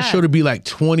needed that show to be like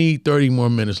 20, 30 more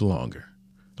minutes longer.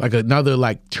 Like another,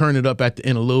 like turn it up at the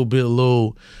end a little bit, a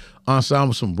little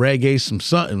ensemble, some reggae, some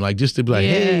something, like just to be like,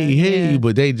 hey,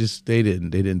 but they didn't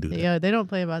do that. Yeah, they don't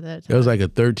play about that. It was like a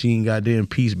 13 goddamn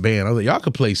piece band. I was like, y'all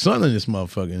could play something in this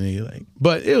motherfucker. And like,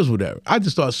 but it was whatever. I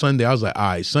just thought Sunday, I was like, all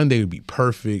right, Sunday would be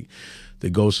perfect to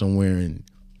go somewhere and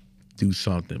do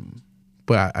something.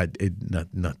 But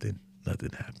nothing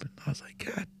happened. I was like,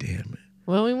 God damn it.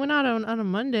 Well, we went out on a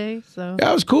Monday, so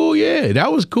that was cool. Yeah,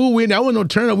 that was cool. That wasn't no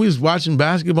turn up. We was watching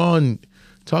basketball and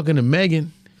talking to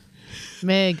Megan.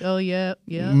 Meg, oh yeah.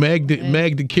 Meg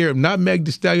the Carol, not Meg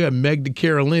the Stallion, Meg the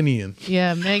Carolinian.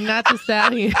 Yeah, Meg, not the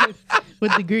Stallion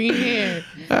with the green hair.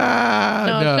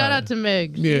 Shout out to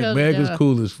Meg. Yeah, Meg was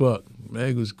cool as fuck.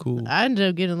 Meg was cool. I ended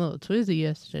up getting a little twizzy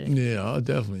yesterday. Yeah, I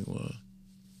definitely was.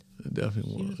 She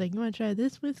was like, "You want to try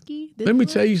this whiskey?" Let me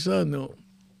tell you something though.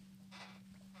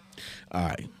 All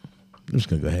right, I'm just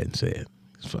gonna go ahead and say it.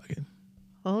 Fuck it.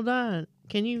 Hold on,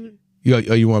 can you?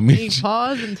 You want me? Can you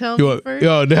pause and tell me first?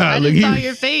 Yo, nah, I look, just saw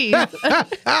your face.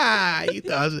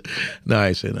 No, I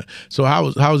ain't saying that. So how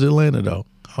was Atlanta though?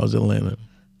 How was Atlanta?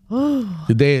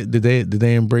 Did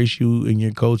they embrace you in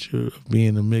your culture of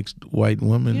being a mixed white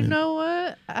woman? You know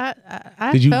what?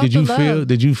 I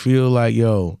did you feel like,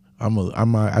 yo,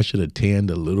 I should have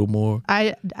tanned a little more?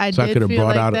 I could have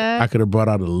brought out that. I could have brought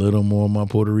out a little more of my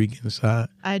Puerto Rican side.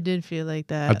 I did feel like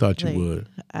that. I thought you would,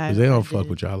 because they don't fuck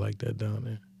with y'all like that down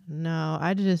there. No,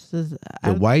 I just was.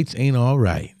 The whites ain't all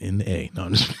right in the A. No,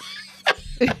 I'm just.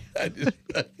 I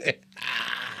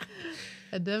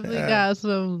definitely got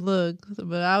some looks,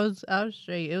 but I was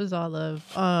straight. It was all love.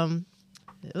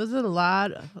 It was a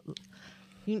lot.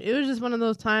 It was just one of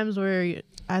those times where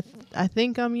I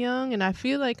think I'm young and I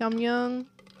feel like I'm young.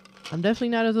 I'm definitely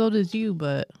not as old as you,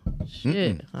 but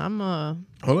shit, I'm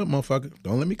Hold up, motherfucker!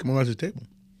 Don't let me come across the table.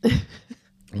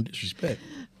 Don't disrespect.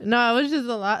 No, it was just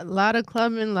a lot of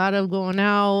clubbing, a lot of going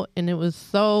out, and it was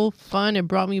so fun. It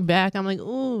brought me back. I'm like,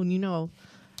 ooh,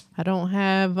 I don't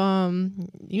have,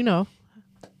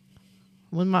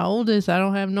 with my oldest,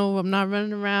 I'm not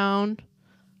running around.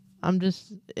 I'm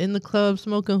just in the club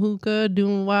smoking hookah,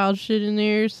 doing wild shit in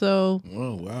there. So.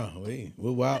 Oh wow! Wait,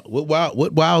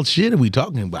 what wild shit are we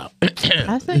talking about?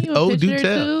 I sent you a picture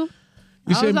too.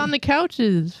 I was on the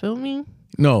couches, feel me?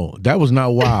 No, that was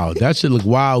not wild. That shit looked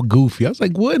wild, goofy. I was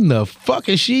like, what in the fuck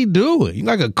is she doing? You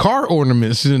like a car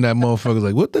ornament sitting in that motherfucker.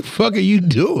 Like, what the fuck are you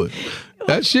doing?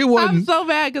 That shit wasn't. I'm so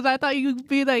mad because I thought you'd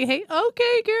be like, hey,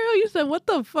 okay, girl. You said, what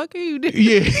the fuck are you doing?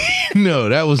 Yeah, no,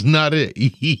 that was not it.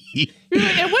 You're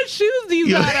like, and what shoes do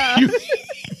you got on?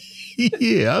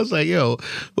 Yeah, I was like, yo,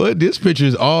 well, this picture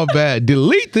is all bad.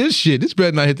 Delete this shit. This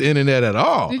better not hit the internet at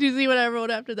all. Did you see what I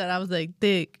wrote after that? I was like,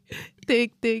 thick.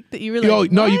 You were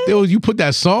like, yo, no, you put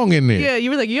that song in there. Yeah, you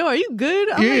were like, yo, are you good?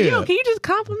 I'm like, yo, can you just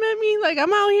compliment me? Like,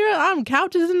 I'm out here, I'm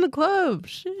couches in the club.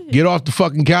 Shit. Get off the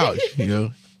fucking couch,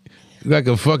 like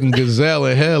a fucking gazelle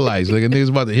in headlights. Like a nigga's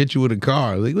about to hit you with a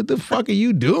car. Like, what the fuck are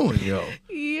you doing, yo?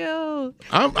 Yo.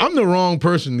 I'm the wrong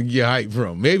person to get hyped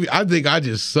from. Maybe I think I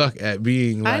just suck at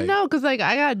being like. I know, because like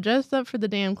I got dressed up for the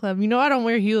damn club. I don't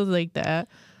wear heels like that.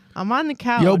 I'm on the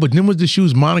couch. Yo, but them was the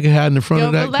shoes Monica had in the front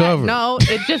of that cover. No,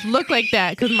 it just looked like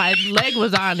that because my leg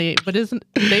was on it. But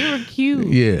they were cute.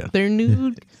 Yeah. They're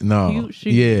nude. Cute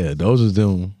shoes. Yeah, those was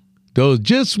them. Those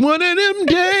just one of them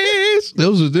days.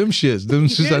 Those was them shits. Them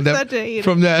shits like that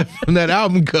from that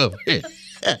album cover.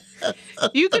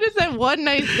 You could have said one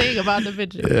nice thing about the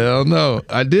picture. Hell no,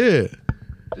 I did.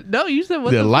 No, you said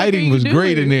what the lighting was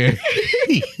great in there.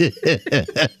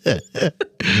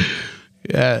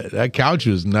 Yeah, that couch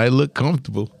was nice. It looked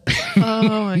comfortable.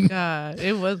 Oh my God,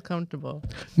 it was comfortable.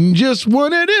 Just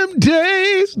one of them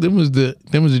days. Them was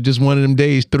just one of them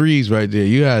days threes right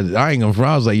there. I ain't gonna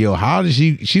front. I was like, yo, how did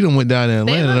she done went down to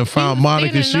Atlanta and found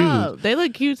Monica's shoes? They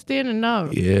look cute standing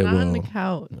up. Yeah, on the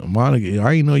couch. Monica,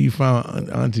 I didn't know you found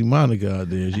Auntie Monica out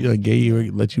there. She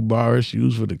let you borrow her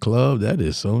shoes for the club. That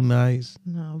is so nice.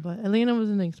 No, but Atlanta was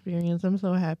an experience. I'm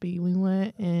so happy we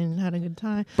went and had a good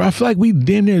time. But I feel like we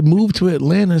damn near moved to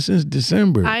Atlanta since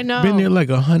December. I know. Been there like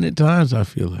 100 times, I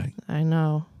feel like. I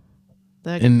know.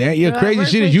 And that, yeah, girl I crazy work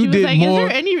shit with, is she you was did like, more. Is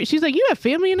there any? She's like, you have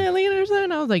family in Atlanta or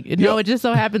something? I was like, no, it just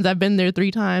so happens I've been there 3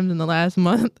 times in the last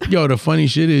month. Yo, the funny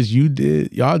shit is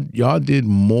y'all did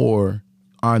more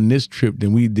on this trip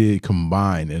than we did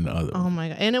combined in the other. Oh my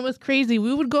god! And it was crazy.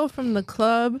 We would go from the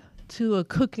club to a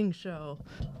cooking show,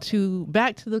 to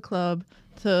back to the club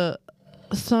to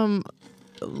some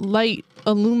light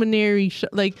illuminary show.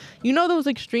 Like, you know those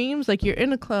extremes? Like, you're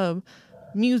in a club,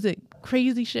 music,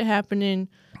 crazy shit happening,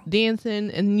 dancing,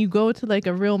 and you go to like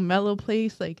a real mellow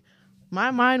place. Like,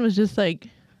 my mind was just like,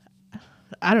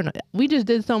 I don't know. We just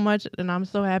did so much, and I'm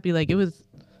so happy. Like, it was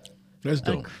That's a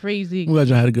dope. crazy. I'm glad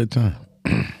y'all had a good time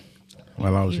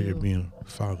while I was here being a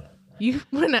father. You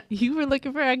were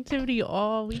looking for activity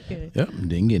all weekend. Yep,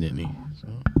 didn't get any. So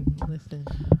Listen.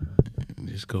 it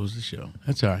just goes to show.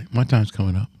 That's all right. My time's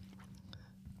coming up.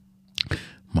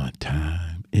 My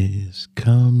time is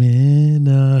coming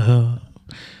up.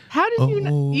 How did you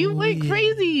Oh, you went yeah.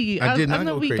 crazy I did not on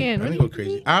the go weekend? crazy. I didn't go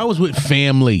crazy. I was with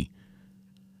family.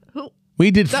 Who? We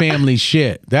did family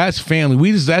shit. That's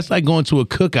family. That's like going to a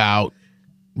cookout,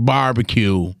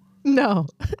 barbecue, No.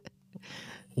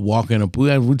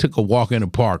 we took a walk in the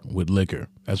park with liquor.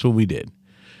 That's what we did.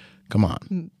 Come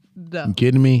on. No. You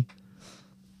kidding me?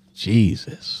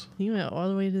 Jesus. You went all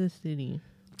the way to the city.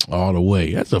 All the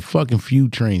way. That's a fucking few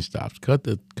train stops. Cut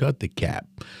the cap.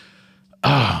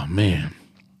 Oh man.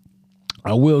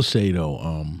 I will say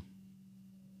though,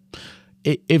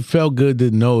 it felt good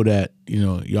to know that,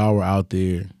 y'all were out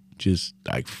there just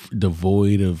like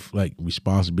devoid of like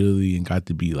responsibility and got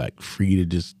to be like free to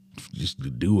just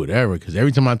do whatever. Because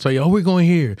every time I tell you, we're going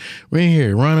here, we're in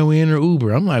here, Ronald, we in her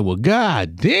Uber, I'm like, well,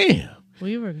 god damn.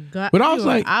 We were But I was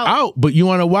like, out. But you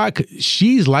want to know why? 'Cause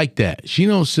she's like that. She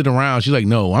don't sit around. She's like,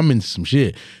 no, I'm in some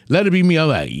shit. Let it be me. I'm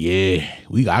like, yeah,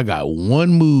 I got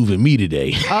one move in me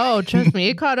today. Oh, trust me,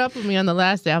 it caught up with me on the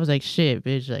last day. I was like, shit,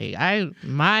 bitch. Like,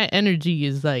 my energy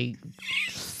is like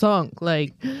sunk.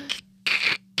 Like,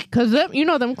 cause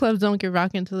them clubs don't get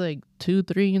rocking till like 2,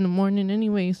 3 in the morning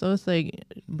anyway. So it's like,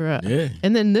 bruh. Yeah.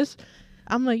 And then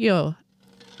I'm like, yo,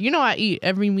 I eat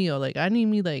every meal. Like, I need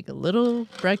me like a little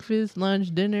breakfast,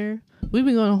 lunch, dinner. We've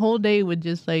been going a whole day with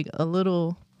just like a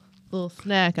little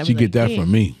snack. She get that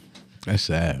from me. That's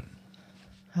sad.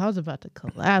 I was about to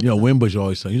collapse. Wimbush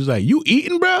always saying, he's like, you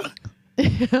eating, bro?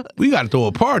 We got to throw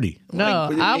a party. No,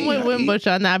 I'm with Wimbush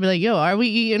on that. I'd be like, yo, are we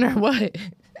eating or what?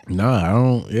 No, I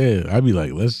don't. Yeah, I'd be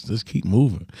like, let's keep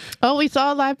moving. Oh, we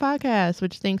saw a live podcast,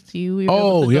 which thanks to you, we were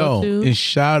able to go to. And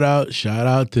shout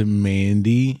out to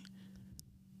Mandy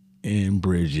and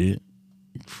Bridget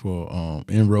for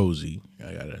and Rosie.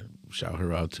 I gotta shout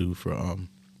her out too for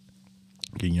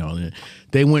getting y'all in.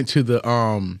 They went to the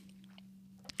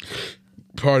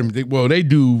pardon me. They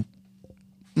do.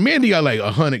 Mandy got like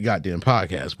 100 goddamn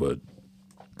podcasts, but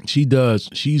she's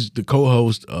the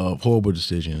co-host of Horrible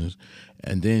Decisions,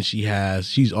 and then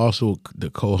she's also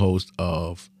the co-host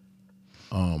of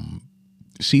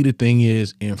See the Thing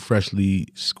Is and Freshly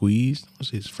Squeezed.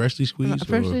 What's it? Freshly Squeezed?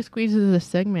 Freshly Squeezed is a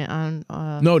segment on.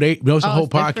 No, it's a whole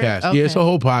it's different? podcast. Okay. Yeah, it's a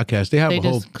whole podcast. They have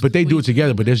but they do it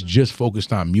together. But it's squeeze. just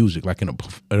focused on music, like in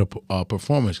a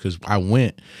performance. Because I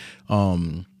went,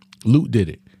 Luke did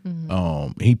it.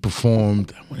 Mm-hmm. He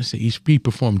performed. I want to say he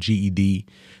performed GED.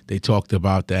 They talked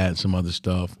about that and some other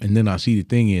stuff. And then I See the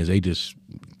Thing Is, they just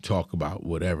talk about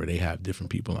whatever. They have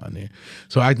different people on there.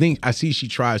 So I see she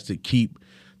tries to keep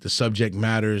the subject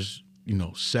matters,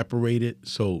 separated,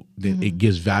 so that it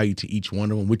gives value to each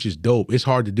one of them, which is dope. It's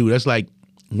hard to do. That's like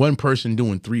one person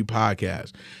doing 3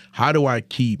 podcasts. How do I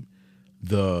keep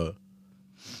the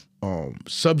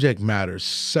subject matters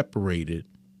separated?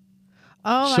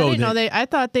 Oh, So I didn't know I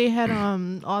thought they had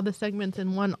all the segments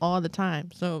in one all the time.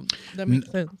 So that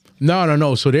makes sense.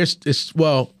 No. So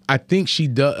I think she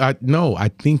does. I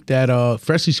think that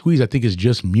Freshly Squeezed, I think is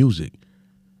just music.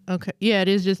 Okay. Yeah, it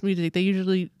is just music. They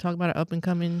usually talk about it up and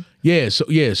coming. Yeah,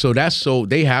 so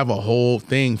they have a whole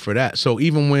thing for that. So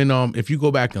even when if you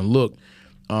go back and look,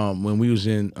 when we was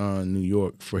in New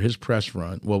York for his press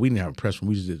run, well, we didn't have a press run.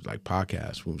 We just did like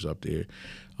podcast rooms up there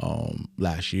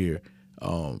last year.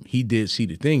 He did See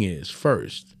the Thing Is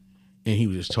first, and he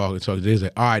was just talking. They was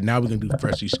like, all right, now we're gonna do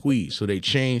Freshly Squeezed. So they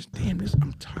changed. Damn,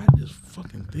 I'm tired of this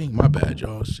fucking thing. My bad,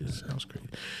 y'all. It just sounds crazy.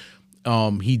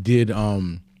 He did.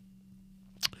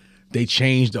 They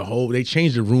changed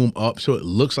the room up so it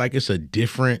looks like it's a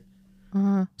different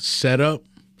setup.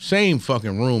 Same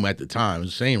fucking room at the time,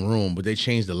 same room, but they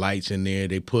changed the lights in there.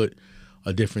 They put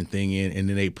a different thing in, and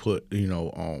then they put,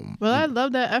 Well, I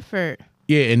love that effort.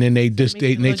 Yeah, and then they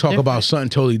look talk about different. something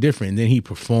totally different. And then he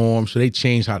performed, so they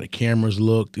changed how the cameras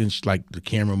looked and like the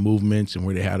camera movements and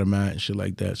where they had them at and shit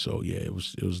like that. So yeah, it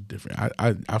was different.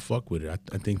 I fuck with it.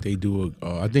 I think they do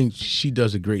I think she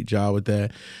does a great job with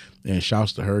that. And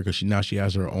shouts to her because she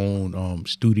has her own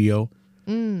studio.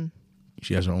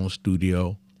 She has her own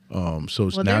studio. So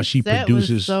now their she set was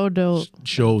produces so dope.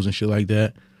 shows and shit like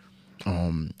that.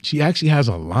 She actually has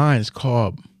a line. It's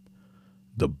called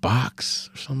The Box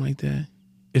or something like that.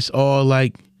 It's all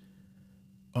like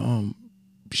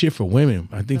shit for women.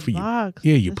 I think for Box.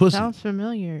 you. Yeah, your This pussy. Sounds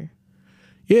familiar.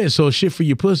 Yeah, so it's shit for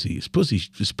your pussy. It's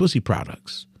pussy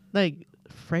products. Like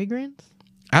fragrance.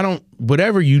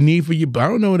 Whatever you need for your, I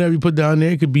don't know, whatever you put down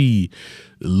there. It could be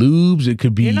lubes. It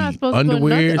could be You're not supposed to put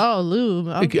underwear. nothing. Oh, lube.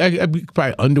 Okay.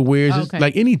 Probably underwears, Okay.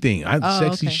 like anything.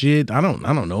 Sexy okay. shit. I don't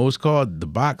know. It's called The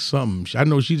Box something. I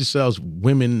know she just sells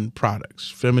women products,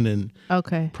 feminine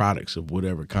Okay. products of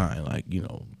whatever kind. Like, I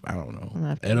don't I'm gonna know.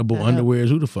 have to Edible look that up. underwears.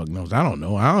 Who the fuck knows? I don't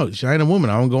know. She ain't a woman.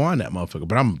 I don't go on that motherfucker.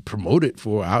 But I'm promote it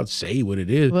for. I'll say what it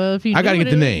is. Well, if you I gotta do get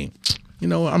the it- name. You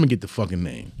know what? I'm gonna get the fucking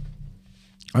name.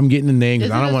 I'm getting the name Is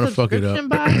because I it don't a want to fuck it up. subscription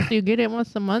box? Do you get it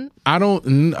once a month? I'm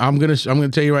gonna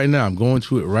tell you right now. I'm going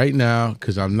to it right now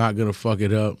because I'm not gonna fuck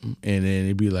it up, and then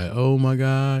it'd be like, oh my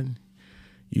god,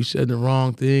 you said the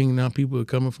wrong thing. Now people are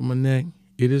coming for my neck.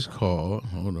 It is called.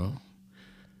 Hold on.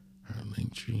 Her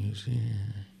link tree is here.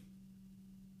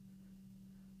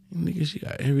 Nigga, she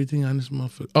got everything on this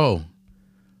motherfucker. Oh,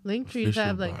 Linktrees Official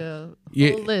have like box. a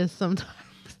Yeah. whole list sometimes.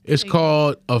 it's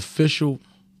called Official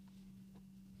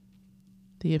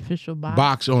The official box.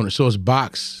 Box Owner. So it's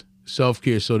Box Self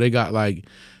Care. So they got like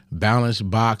Balanced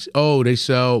Box. Oh, they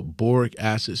sell boric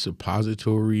acid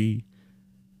suppository.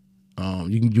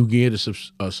 You get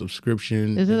a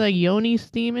subscription. Is it like yoni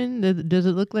steaming? Does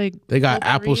it look like? They got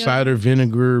apple potpourri? cider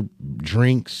vinegar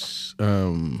drinks.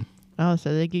 Oh,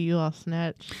 so they get you all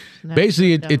snatched.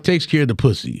 Basically, down. it takes care of the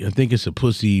pussy. I think it's a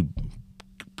pussy.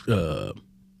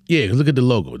 Yeah, look at the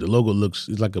logo. The logo looks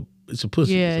it's a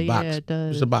pussy. Yeah, it's a box. yeah, it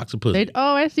does. It's a box of pussy.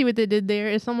 I see what they did there.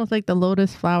 It's almost like the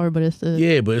lotus flower, but it's the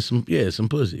Yeah, but it's some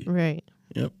pussy. right.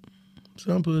 Yep,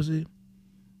 some pussy.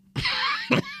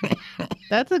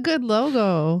 That's a good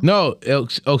logo. No,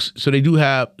 so they do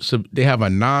have they have a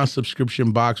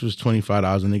non-subscription box which is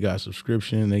 $25, and they got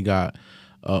subscription. They got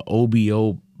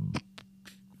OBO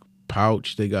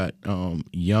pouch. They got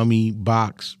yummy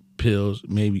box pills.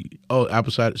 Maybe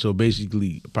apple cider. So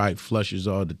basically, probably flushes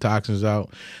all the toxins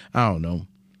out. I don't know.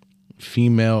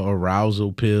 Female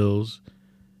arousal pills.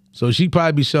 So she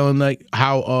probably be selling like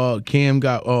how Cam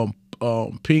got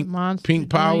pink Monster pink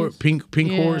power drinks.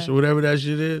 pink Yeah. horse or whatever that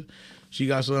shit is. She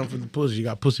got something for the pussy. She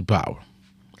got pussy power.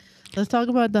 Let's talk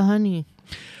about the honey.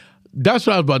 That's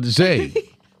what I was about to say.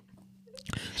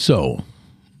 So,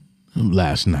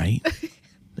 last night,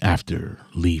 after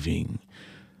leaving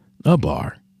a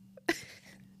bar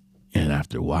and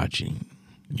after watching,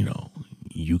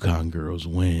 UConn girls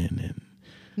win and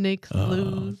Knicks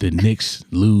lose. the Knicks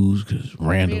lose because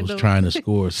Randall was Randall. trying to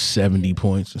score 70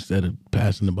 points instead of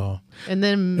passing the ball. And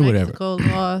then whatever. Mexico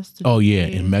lost. to Oh, yeah,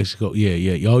 Japan. in Mexico.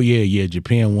 Yeah. Oh, yeah.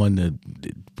 Japan won the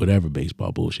whatever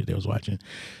baseball bullshit they was watching.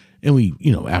 And we,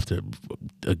 after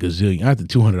a gazillion, after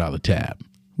 $200 tab,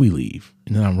 we leave.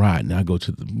 And then I'm riding. I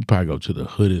probably go to the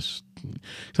hoodest.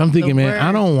 So I'm thinking, man,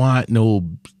 I don't want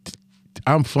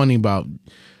I'm funny about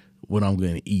what I'm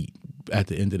going to eat at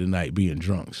the end of the night being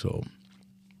drunk. So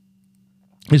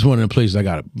it's one of the places I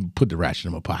got to put the ratchet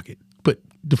in my pocket. But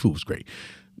the food's great.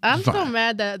 I'm so Fine.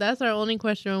 mad that that's our only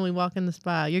question when we walk in the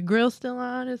spot. Your grill's still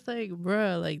on? It's like,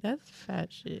 bruh, like that's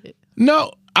fat shit.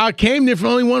 No, I came there for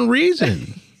only one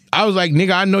reason. I was like,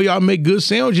 nigga, I know y'all make good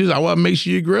sandwiches. I want to make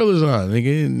sure your grill is on,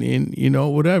 nigga,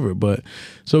 and whatever. But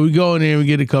so we go in there and we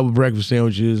get a couple breakfast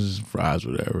sandwiches, fries,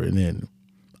 whatever, and then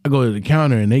I go to the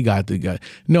counter and they got the guy.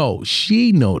 No,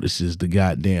 she notices the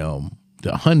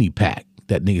honey pack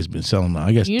that nigga's been selling on.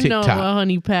 I guess You TikTok. know what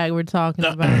honey pack we're talking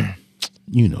about.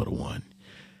 You know the one.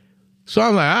 So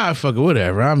I'm like, fuck it,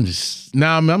 whatever. I'm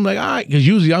like, all right, because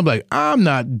usually I'm like, I'm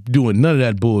not doing none of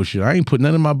that bullshit. I ain't putting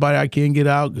none in my body I can't get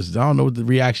out because I don't know what the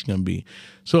reaction gonna be.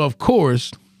 So of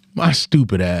course, my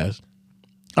stupid ass,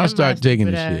 I start taking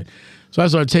this shit. So I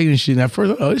started taking this shit, and at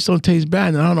first, this don't taste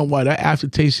bad, and I don't know why that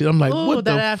aftertaste shit. I'm like, Ooh, what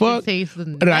the that fuck? aftertaste is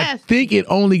And I nasty. think it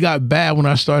only got bad when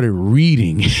I started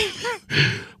reading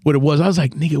what it was. I was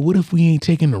like, nigga, what if we ain't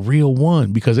taking the real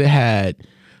one? Because it had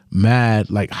mad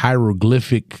like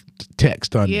hieroglyphic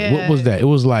text on it. What was that? It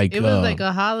was like a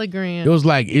hologram. It was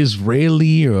like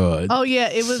Israeli or oh yeah,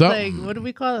 it was something. like what do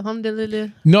we call it?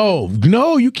 Alhamdulillah.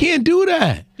 No, you can't do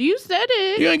that. You said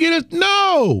it. You're gonna get us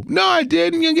no, I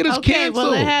didn't. You're gonna get us okay,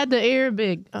 canceled. well it had the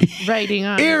Arabic writing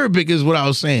on Arabic is what I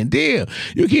was saying. Damn,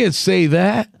 you can't say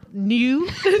that. You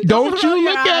Don't you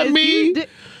look at me.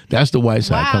 That's the white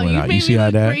side coming out. You see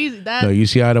how that? No, you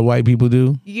see how the white people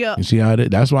do? Yeah. You see how that?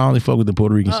 That's why I only fuck with the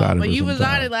Puerto Rican side of it. But you was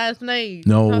sometimes. on it last night.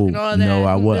 No, all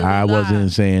that. I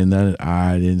wasn't saying none.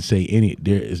 I didn't say any.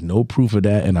 There is no proof of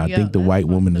that, and I think the white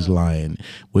woman is lying,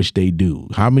 which they do.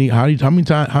 How many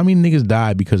niggas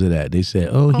died because of that? They said,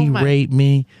 "Oh, he raped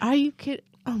me." Are you kidding?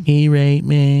 He raped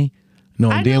me. No,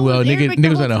 I damn know well, it was Arabic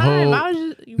niggas the on the whole whole. time.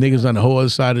 Niggas on the whole other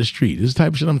side of the street. This is the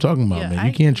type of shit I'm talking about, Yeah, man.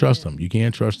 You can't trust them. You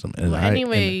can't trust them. And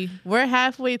anyway, we're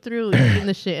halfway through eating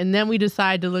the shit, and then we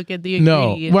decide to look at the no,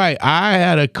 ingredients. right. I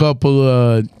had a couple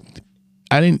of.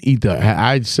 I didn't eat that.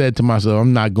 I said to myself,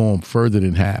 I'm not going further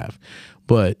than half.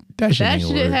 But that shit ain't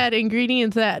work. had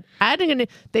ingredients that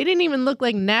they didn't even look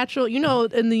like natural. You know,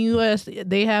 in the U.S.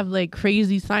 they have like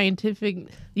crazy scientific.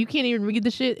 You can't even read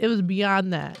the shit. It was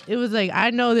beyond that. It was like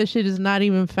I know this shit is not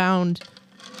even found.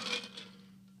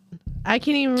 I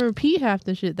can't even repeat half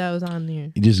the shit that was on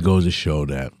there. It just goes to show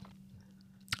that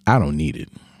I don't need it.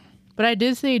 But I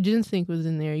did say ginseng was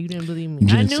in there. You didn't believe me.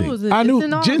 Ginseng. I knew it was. I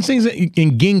knew ginseng's in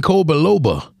ginkgo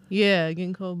biloba. Yeah,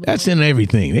 ginkgo biloba. That's in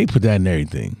everything. They put that in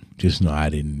everything. Just no, I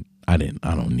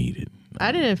don't need it.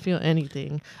 I didn't feel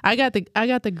anything. I got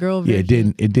the girl version. Yeah, it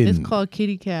didn't. It's called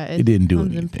Kitty Cat. It didn't do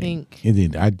comes anything. in pink. It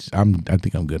didn't. I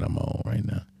think I'm good on my own right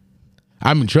now.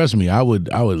 I mean, trust me, I would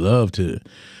love to.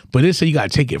 But they say you gotta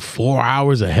take it 4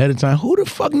 hours ahead of time. Who the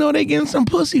fuck know they getting some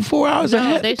pussy 4 hours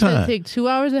ahead of time? They said take 2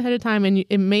 hours ahead of time, and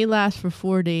it may last for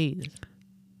 4 days.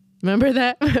 Remember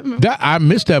that? I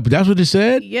missed that, but that's what it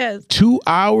said? Yes. 2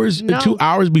 hours, No. 2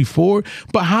 hours before?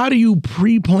 But how do you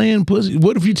pre-plan pussy?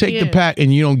 What if you take the pack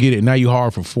and you don't get it? Now you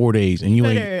hard for 4 days and you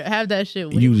ain't. Better have that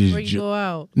shit You just before you go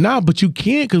out. Nah, but you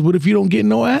can't, because what if you don't get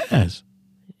no ass?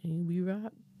 You be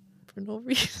robbed for no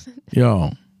reason.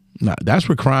 Yo, nah, that's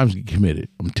where crimes get committed.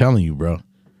 I'm telling you, bro.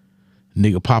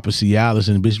 Nigga Papa Cialis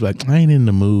and the bitch be like, I ain't in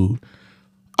the mood.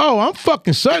 Oh, I'm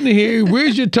fucking Sunday here.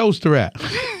 Where's your toaster at?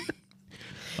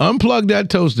 Unplug that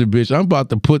toaster, bitch. I'm about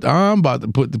to put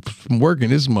some work in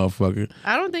this motherfucker.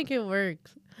 I don't think it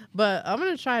works, but I'm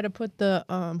gonna try to put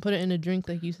it in a drink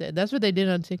like you said. That's what they did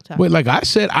on TikTok. Wait, like I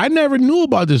said, I never knew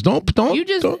about this. Don't.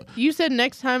 You said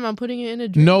next time I'm putting it in a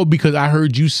drink. No, because I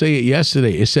heard you say it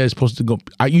yesterday. It said it's supposed to go.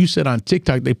 You said on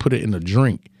TikTok they put it in a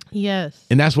drink. Yes.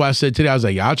 And that's why I said today, I was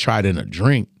like, y'all tried it in a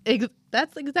drink.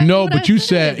 That's exactly No, what but I you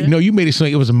said, you made it sound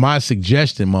like it was my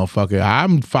suggestion, motherfucker.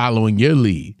 I'm following your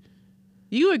lead.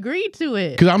 You agreed to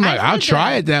it. Because I'm like, I'll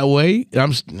try it that way.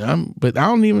 But I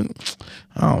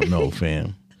don't know,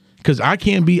 fam. Because I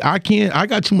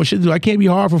got too much shit to do. I can't be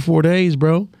hard for 4 days,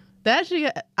 bro. That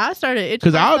shit, I started.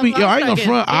 Because I ain't gonna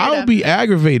front. I'll be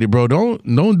aggravated, bro.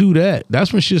 Don't do that.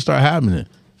 That's when shit start happening.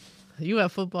 You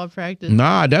at football practice?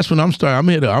 Nah, that's when I'm starting.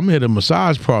 I'm here to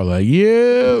massage parlor. Like,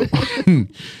 yeah.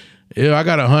 Yeah, I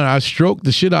got 100. I stroked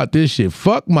the shit out this shit.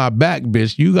 Fuck my back,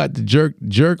 bitch. You got to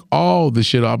jerk all the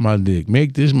shit off my dick.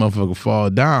 Make this motherfucker fall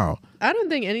down. I don't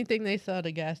think anything they sell at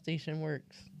a gas station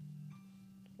works.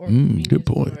 Good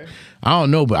point. I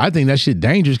don't know, but I think that shit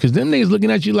dangerous because them niggas looking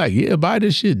at you like, yeah, buy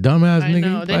this shit, dumbass nigga. I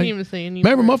know. They like, didn't even say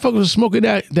anything. Remember, motherfuckers was smoking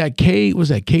that K, was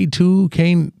that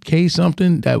K2, K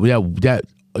something,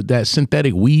 that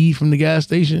synthetic weed from the gas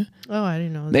station? Oh, I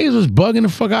didn't know that. Niggas was bugging the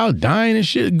fuck out, dying and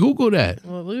shit. Google that.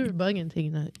 Well, we were bugging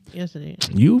taking that yesterday.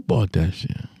 You bought that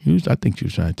shit. I think you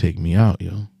was trying to take me out,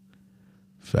 yo.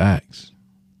 Facts.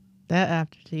 That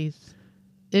aftertaste.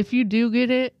 If you do get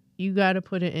it, you got to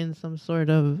put it in some sort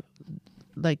of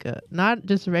not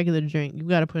just a regular drink. You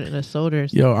got to put it in a soda or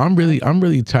something. Yo, I'm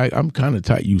really tight. I'm kind of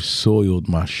tight. You soiled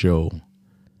my show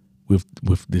with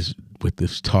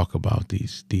this talk about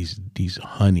these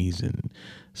honeys and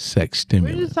sex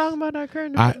stimulants. We're just talking about our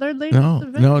current latest event.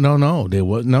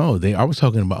 No. I was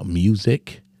talking about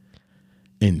music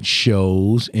and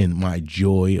shows and my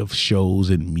joy of shows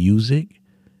and music.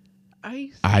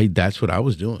 That's what I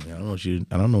was doing. I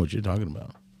don't know what you're talking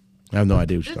about. I have no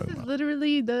idea what you're talking about. This is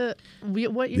literally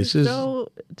what your show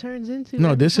turns into.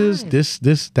 No, this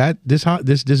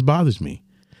bothers me.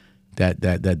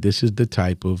 That this is the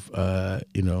type of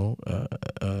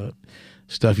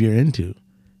stuff you're into.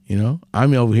 You know,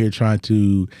 I'm over here trying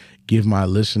to give my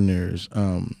listeners,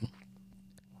 a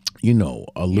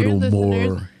little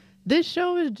more. This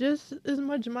show is just as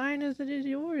much mine as it is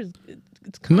yours.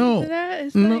 It's coming to that.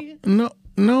 It's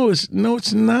no,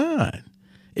 it's not.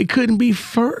 It couldn't be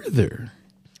further.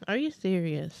 Are you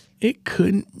serious? It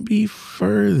couldn't be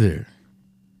further.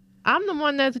 I'm the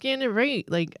one that's getting it right.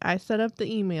 Like, I set up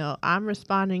the email. I'm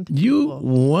responding to You people.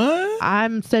 what?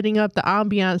 I'm setting up the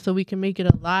ambiance so we can make it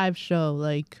a live show,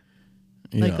 like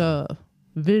a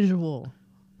visual.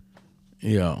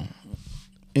 Yeah.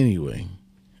 Anyway,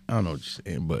 I don't know what you're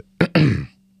saying, but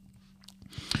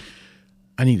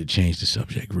I need to change the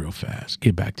subject real fast.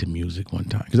 Get back to music one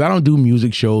time, because I don't do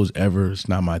music shows ever. It's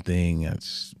not my thing.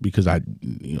 That's because I,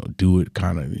 do it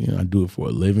kind of. I do it for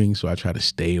a living, so I try to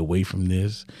stay away from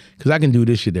this because I can do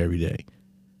this shit every day.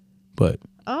 But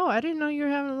I didn't know you were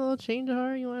having a little change of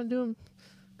heart. You want to do them?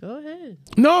 Go ahead.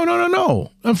 No.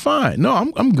 I'm fine.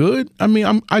 No, I'm good. I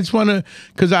mean, I just want to,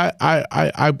 because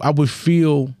I would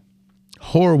feel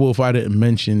horrible if I didn't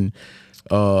mention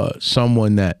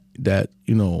someone that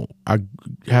I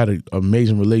had an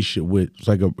amazing relationship with. It's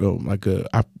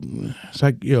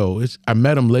I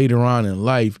met him later on in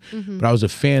life, but I was a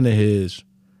fan of his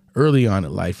early on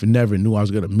in life and never knew I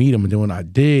was gonna meet him. And then when I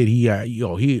did, he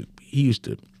used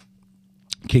to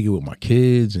kick it with my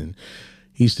kids, and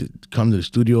he used to come to the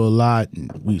studio a lot,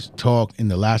 and we used to talk. And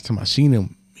the last time I seen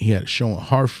him, he had a show in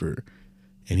Hartford,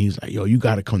 and he's like, "Yo, you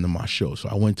got to come to my show." So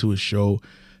I went to his show,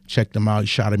 checked him out, he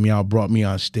shouted me out, brought me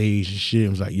on stage and shit. He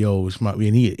was like, "Yo, it's my,"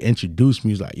 and he introduced me.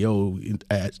 He was like, "Yo,"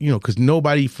 because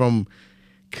nobody from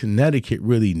Connecticut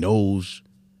really knows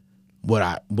what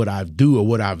I've do or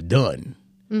what I've done.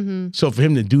 Mm-hmm. So for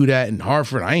him to do that in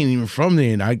Hartford, I ain't even from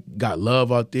there, and I got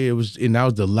love out there. And that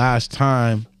was the last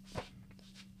time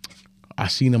I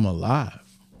seen him alive.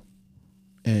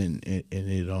 And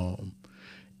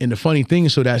the funny thing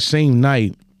is, so that same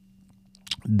night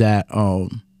that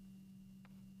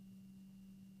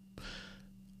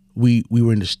we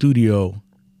were in the studio,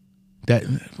 that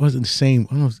wasn't the same.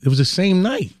 I don't know, it was the same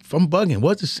night. If I'm bugging, it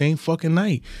was the same fucking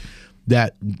night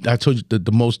that I told you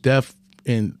the Most Def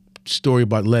and story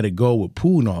about Let It Go with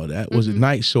Pooh and all that was at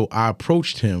night. So I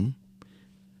approached him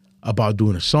about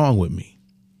doing a song with me.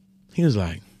 He was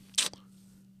like,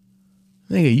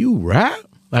 "Nigga, you rap?"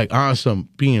 Like on some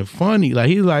being funny. Like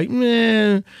he's like,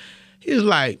 "Man," he's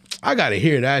like, "I gotta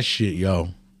hear that shit, yo."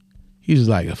 He's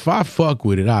like, "If I fuck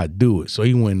with it, I'll do it." So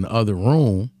he went in the other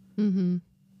room, and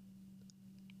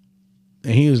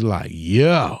he was like,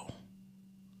 yo,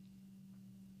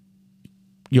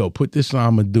 put this on,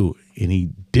 I'ma do it. And he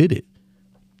did it.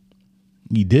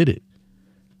 He did it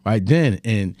right then.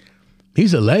 And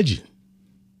he's a legend,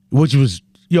 which was,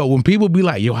 when people be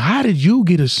like, "Yo, how did you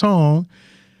get a song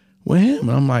with him?"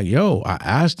 And I'm like, I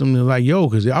asked him, to like,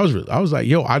 because I was like,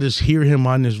 I just hear him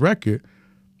on this record.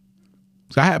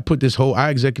 So I had put I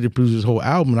executive produced this whole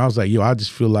album, and I was like, I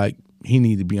just feel like he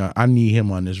need to be on. I need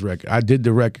him on this record. I did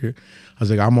the record. I was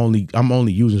like, I'm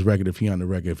only using his record if he on the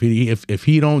record. If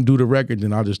he don't do the record,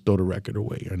 then I'll just throw the record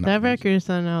away. Or not. That record is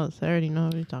something else. I already know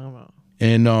what you're talking about.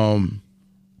 And so I'm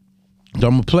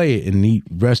gonna play it, and he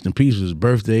rest in peace. It was his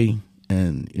birthday,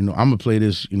 and I'm gonna play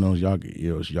this. Y'all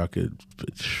could,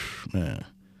 man.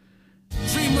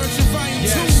 Dream Merchant Volume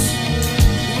 2.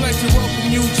 We'd like to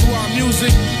welcome you to our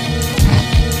music.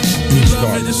 We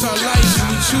love it, it's our life, and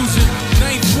we choose it.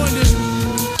 Ninth Wonder,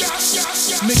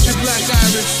 Mr. Black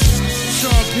Irish,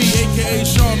 Sean P, a.k.a.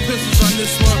 Sean Pistols on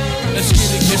this one. Let's get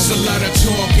it. It's a lot of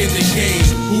talk in the game.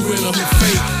 Who real or who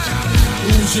fake?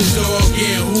 Who's your dog,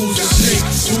 yeah, who's a snake?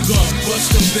 Who gon'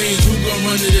 bust them things, who gon'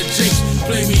 run to the chase?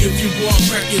 Play me if you want,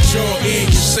 crack your jaw, and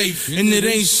you're safe. And it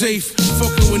ain't safe,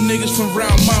 fucking with niggas from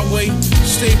round my way.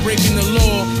 Stay breaking the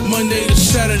law, Monday to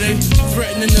Saturday.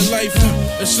 Threatening the life,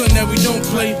 the son that we don't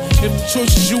play. If the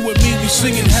choice is you with me, we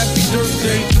singing happy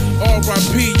birthday.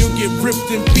 R.I.P., you'll get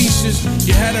ripped in pieces.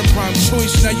 You had a prime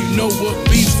choice, now you know what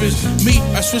beef is. Me,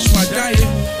 I switched my diet,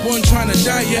 wasn't trying to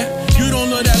die yet. You don't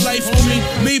love that life, homie,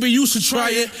 maybe you should try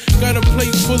it. Got a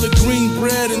plate full of green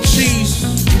bread and cheese.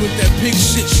 You with that big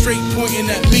shit straight pointing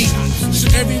at me. So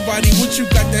everybody, what you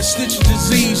got, that snitching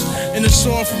disease. And it's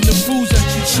all from the foods that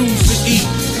you choose to eat.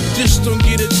 Just don't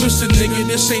get it twisted, nigga,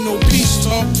 this ain't no peace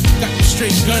talk. Got the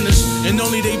straight gunners, and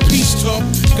only they peace talk.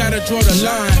 Gotta draw the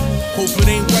line, hope it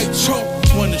ain't white chalk.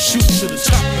 Wanna shoot to the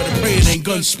top, better pray it ain't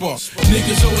gun spark.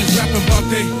 Niggas always rapping about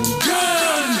they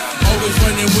gun, always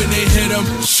running when they hit them.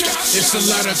 It's a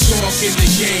lot of talk in the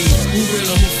game. Who real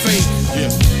or who fake?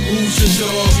 Yeah. Who's your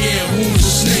dog? Yeah, who's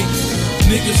a snake?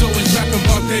 Niggas always rapping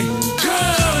about they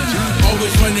gun,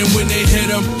 always running when they hit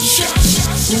them.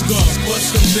 Who gon'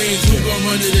 bust them things? Who gon'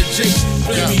 run to the chase?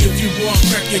 Play me if you want,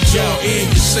 crack your jaw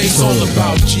in your safe. It's all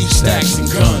about G-stacks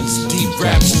and guns, deep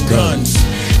raps and guns.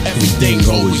 Everything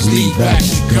always lead back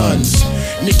to guns.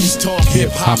 Niggas talk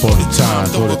Hip-hop all the time.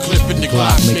 Throw a clip in the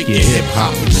Glock, Glock, make your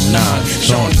hip-hop in the nine.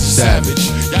 Sean the Savage.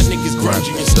 Y'all niggas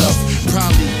grungy and stuff.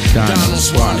 Probably Dine down on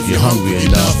squad if you're hungry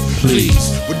enough.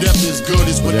 Please, whatever is good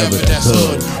is whatever that's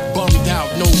hood. Bummed out,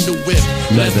 no new whip,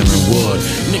 Leather and wood.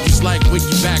 Niggas like wiggy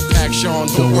backpack, Sean.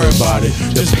 Don't worry about it.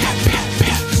 Just pat, pat,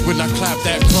 pat. When I clap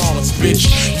that promise, bitch,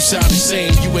 you sound the same.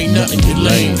 You ain't nothing, you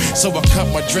lame. So I cut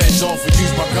my dreads off and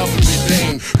use my government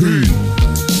name.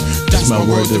 That's my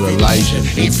word to Elijah.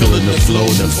 Ain't feeling the flow,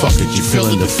 then fuck it, you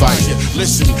feeling the fire.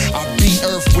 Listen, I beat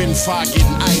earth, wind, fire,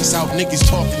 getting ice out. Niggas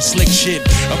talking slick shit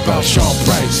about Sean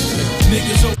Price.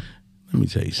 Niggas. Let me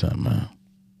tell you something, man.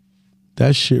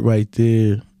 That shit right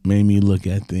there made me look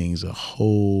at things a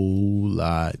whole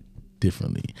lot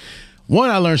differently. One,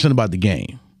 I learned something about the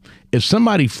game. If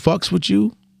somebody fucks with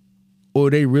you, or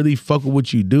they really fuck with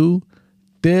what you do,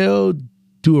 they'll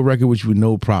do a record with you with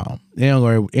no problem.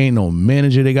 Ain't no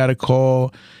manager they gotta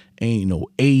call, ain't no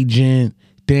agent,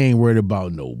 they ain't worried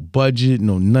about no budget,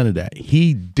 no none of that.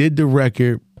 He did the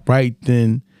record right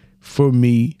then for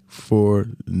me for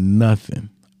nothing.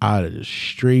 Out of the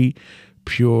straight,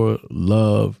 pure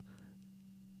love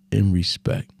and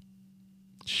respect.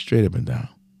 Straight up and down.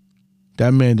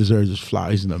 That man deserves his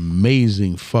flowers. He's an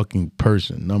amazing fucking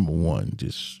person, number one.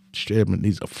 Just straight up,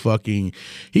 he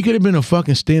could have been a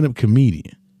fucking stand-up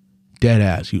comedian. Dead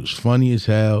ass. He was funny as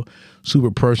hell,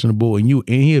 super personable, and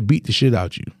he'd beat the shit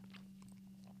out you.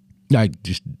 Like,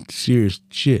 just serious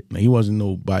shit. Now, he wasn't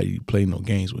nobody to play no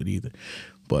games with either.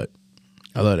 But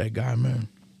I love that guy, man.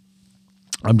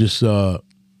 I'm just, I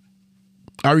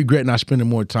regret not spending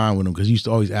more time with him because he used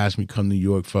to always ask me to come to New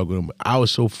York, fuck with him. But I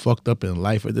was so fucked up in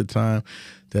life at the time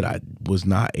that I was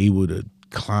not able to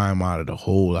climb out of the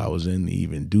hole I was in to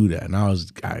even do that. And I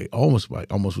almost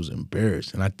was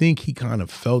embarrassed. And I think he kind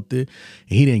of felt it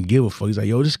and he didn't give a fuck. He's like,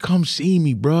 yo, just come see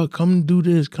me, bro. Come do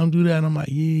this, come do that. And I'm like,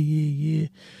 yeah.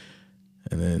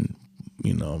 And then,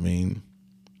 you know what I mean?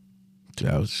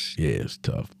 It's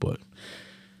tough, but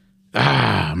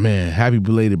man, happy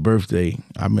belated birthday.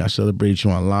 I mean, I celebrated you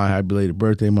online. Happy belated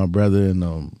birthday, my brother. And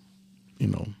you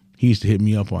know, he used to hit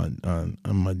me up on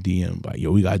my DM like,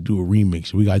 yo, we gotta do a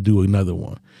remix. We gotta do another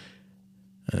one.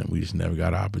 And we just never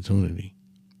got an opportunity.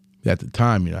 At the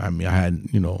time, you know, I mean, I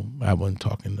wasn't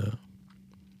talking to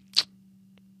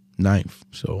Ninth.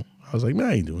 So I was like, man,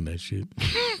 I ain't doing that shit.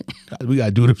 We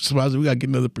gotta do this. We gotta get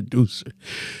another producer.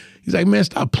 He's like, man,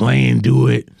 stop playing, do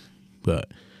it. But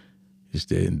just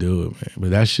didn't do it, man. But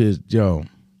that shit, yo,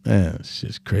 man, it's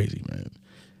just crazy, man.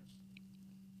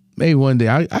 Maybe one day,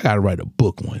 I gotta write a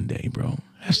book one day, bro.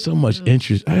 I have so much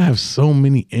interest. I have so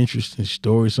many interesting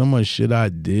stories, so much shit I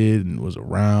did and was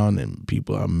around and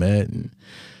people I met and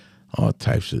all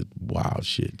types of wild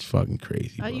shit. It's fucking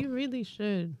crazy, bro. You really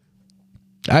should.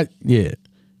 Yeah.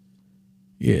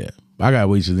 I gotta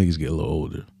wait till niggas get a little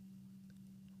older.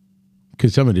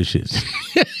 Cause some of this shit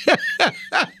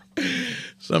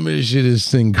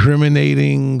is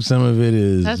incriminating. Some of it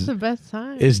is. That's the best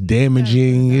time. It's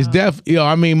damaging. It's a lot of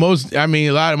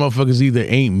motherfuckers either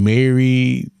ain't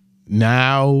married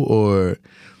now or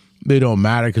they don't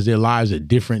matter because their lives are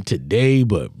different today.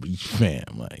 But fam,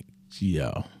 like,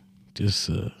 yo, just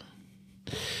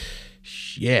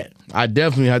shit. I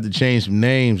definitely had to change some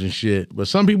names and shit. But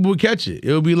some people would catch it.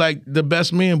 It would be like the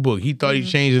Best Man book. He thought he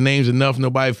changed the names enough.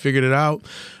 Nobody figured it out.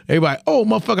 Everybody, oh,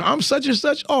 motherfucker, I'm such and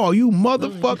such. Oh, you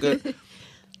motherfucker.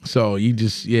 So you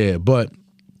just, but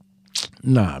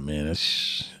nah, man,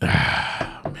 it's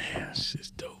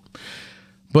just dope.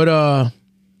 But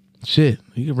shit,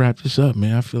 you can wrap this up,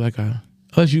 man. I feel like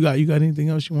unless you got anything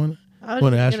else you want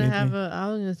to ask me? I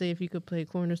was gonna say if you could play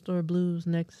Corner Store Blues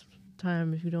next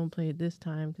time if you don't play it this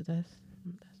time because that's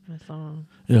my song.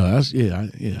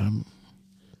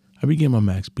 I be getting my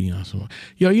Max B on someone.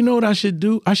 Yo, you know what I should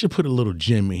do? I should put a little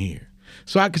gem in here.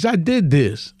 So because I did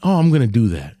this. Oh, I'm gonna do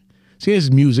that. See, it's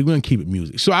music. We're gonna keep it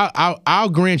music. So I'll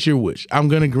grant your wish. I'm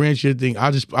gonna grant your thing. I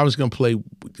was gonna play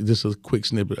just a quick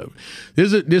snippet of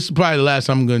it. This is probably the last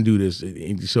time I'm gonna do this.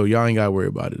 So y'all ain't gotta worry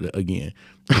about it again.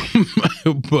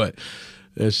 But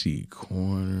let's see.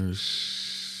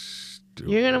 Corners.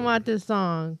 You're gonna want this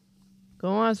song. Go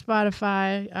on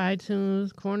Spotify,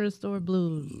 iTunes, Corner Store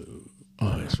Blues.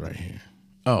 Oh, it's right here.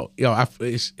 Oh, yo,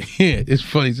 it's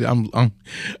funny. I'm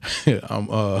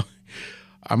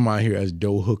out here as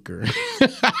Doe Hooker.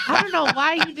 I don't know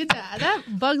why you did that. That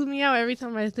bugs me out every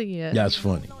time I see it. That's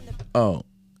funny. Oh,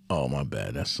 Oh, my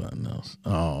bad. That's something else.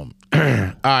 All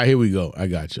right, here we go. I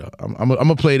got y'all. I'm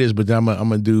gonna play this, but then I'm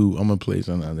gonna play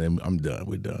something. Then I'm done.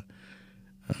 We're done.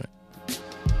 All right.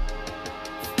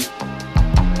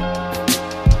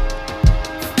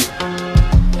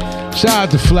 Shout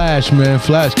out to Flash, man.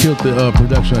 Flash killed the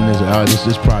production on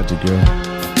this project, yo.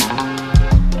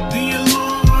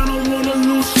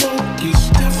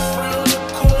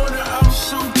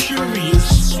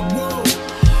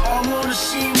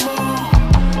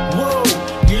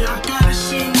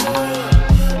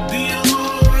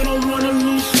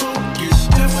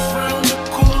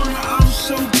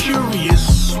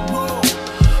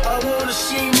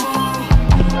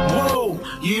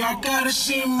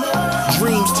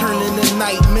 Dreams turn into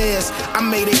nightmares, I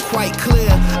made it quite clear.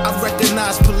 I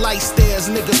recognize polite stares,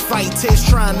 niggas fight tears,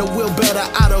 trying to will better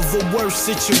out of a worse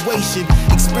situation.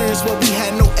 Experience what we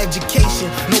had, no education,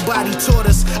 nobody taught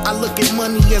us. I look at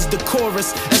money as the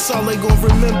chorus, that's all they gon'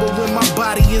 remember when my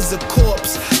body is a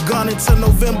corpse. Gone until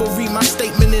November, read my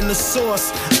statement in the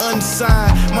source.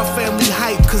 Unsigned, my family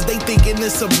hype, cause they thinking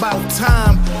it's about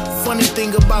time. Funny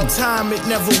thing about time, it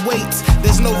never waits.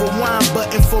 There's no rewind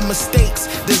button for mistakes.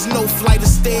 There's no flight of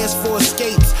stairs for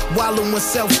escapes. Wallowing with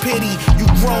self-pity. You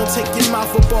grown, take your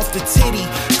mouth up off the titty.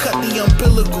 Cut the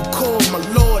umbilical cord, my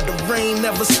lord, the rain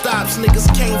never stops. Niggas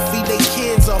can't feed their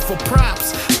kids off of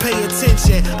props. Pay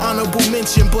attention, honorable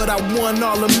mention, but I won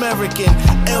All-American.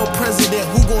 El President,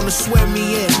 who gonna swear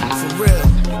me in? For real.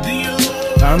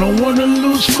 I don't wanna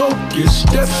lose focus.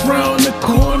 Death round the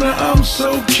corner, I'm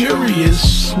so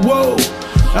curious. Whoa,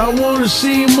 I wanna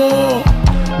see more.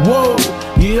 Whoa,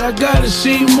 yeah, I gotta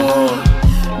see more.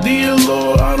 Dear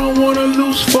Lord, I don't wanna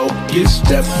lose focus.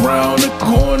 Death round the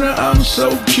corner, I'm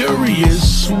so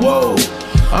curious. Whoa,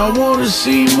 I wanna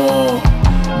see more.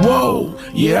 Whoa,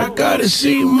 yeah, I gotta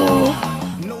see more.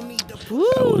 Woo,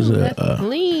 That was that's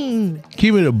clean.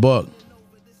 Keep it a buck.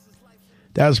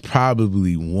 That's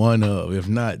probably one of, if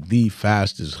not the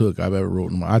fastest hook I've ever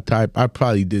wrote. I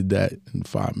probably did that in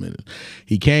 5 minutes.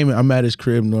 He came, I'm at his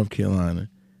crib in North Carolina.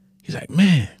 He's like,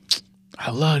 man,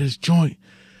 I love this joint.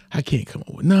 I can't come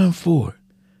up with nothing for it.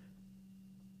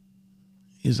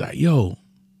 He's like, yo,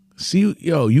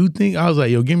 you think? I was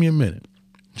like, yo, give me a minute.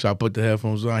 So I put the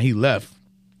headphones on. He left,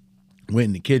 went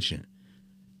in the kitchen.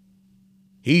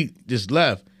 He just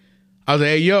left. I was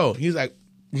like, hey, yo. He's like,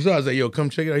 so I was like, yo, come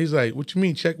check it out. He's like, what you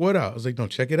mean, check what out? I was like, no,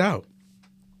 check it out.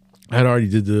 I had already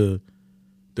did the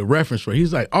reference for it.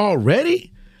 He's like,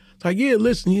 already? It's like, yeah,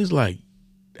 listen. He's like,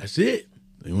 that's it.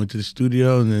 We went to the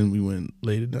studio and then we went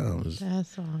laid it down. That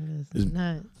song is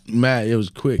nuts. Mad, it was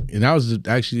quick. And that was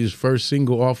actually his first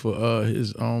single off of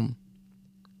his project.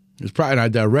 And I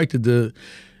directed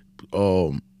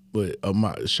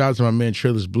shout out to my man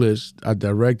Trillis Bliss. I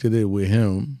directed it with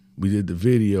him. We did the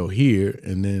video here,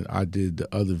 and then I did the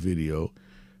other video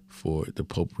for the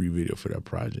Potpourri video for that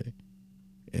project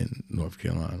in North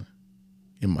Carolina.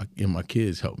 And my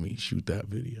kids helped me shoot that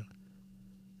video.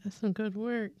 That's some good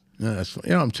work. Yeah, that's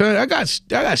I'm telling you, I got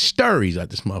stories out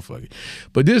this motherfucker.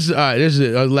 But this is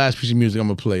the last piece of music I'm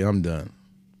gonna play. I'm done.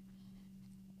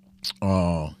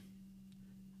 Wait,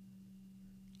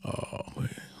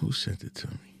 who sent it to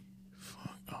me?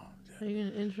 Fuck. Are you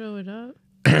gonna intro it up?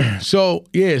 So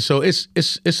it's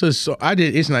a song.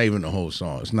 It's not even a whole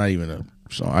song. It's not even a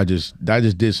song. I just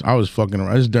did. I was fucking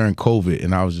around. This is during COVID,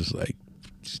 and I was just like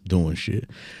doing shit.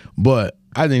 But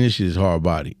I think this shit is hard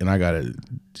body, and I gotta,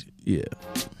 yeah.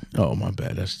 Oh my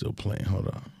bad, that's still playing. Hold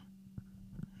on.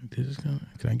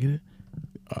 Can I get it?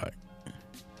 All right.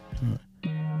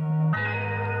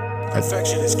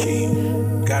 Perfection is key.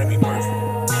 Gotta be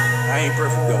perfect. I ain't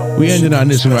perfect though. We ended on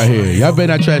this one right here. Y'all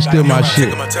better not try to steal my shit.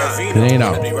 It ain't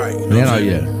out. It ain't out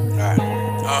yet.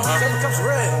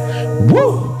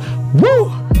 Woo!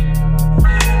 Woo!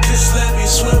 Just let me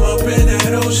swim up in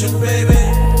that ocean, baby.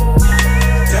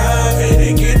 Dive in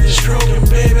and get the stroking,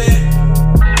 baby.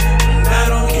 And I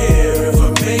don't care if I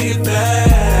make it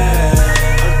back.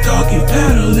 I'll doggy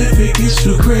paddle if it gets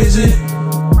too crazy.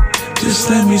 Just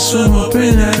let me swim up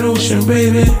in that ocean,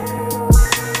 baby.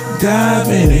 Dive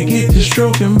in and get the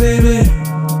stroking, baby.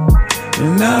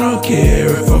 And I don't care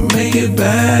if I make it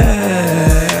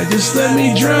back. Just let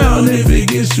me drown if it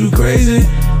gets too crazy.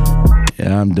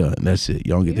 Yeah, I'm done. That's it.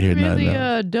 Y'all don't get to hear nothing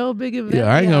else. Dope big event. Yeah,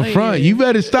 I ain't gonna front. You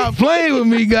better stop playing with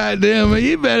me, goddamn man.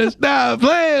 You better stop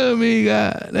playing with me,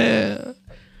 goddamn.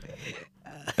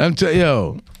 I'm telling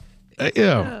yo.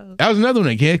 That was another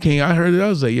one that King. I heard it. I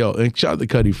was like, yo, and shout out to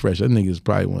Cuddy Fresh. I think it's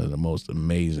probably one of the most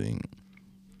amazing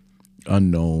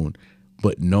unknown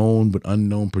but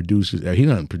unknown producers. He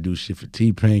doesn't produce shit for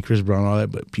T-Pain, Chris Brown, all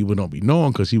that, but people don't be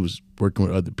knowing because he was working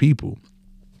with other people.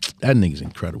 That nigga's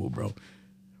incredible, bro.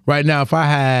 Right now, if I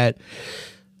had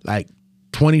like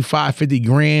 25, 50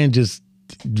 grand, just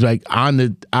like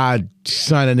I'd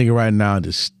sign that nigga right now and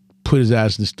just put his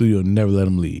ass in the studio and never let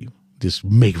him leave. Just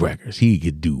make records. He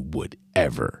could do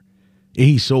whatever. And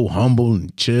he's so humble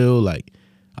and chill. Like,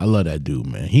 I love that dude,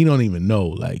 man. He don't even know,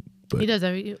 like, but He does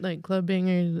every like club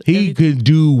bangers. he could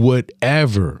do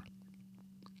whatever.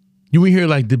 You would hear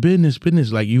like the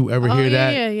business. Like, you ever hear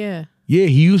that? Yeah. Yeah,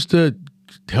 he used to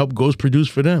help Ghost produce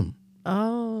for them.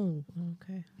 Oh,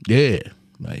 okay. Yeah,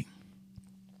 like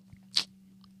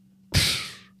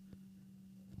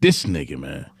this nigga,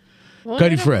 man. Well,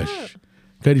 Cuddy yeah, Fresh. what?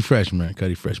 Cuddy Fresh, man.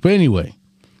 Cuddy Fresh. But anyway,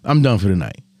 I'm done for the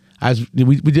night.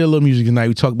 We did a little music tonight.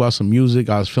 We talked about some music.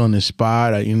 I was feeling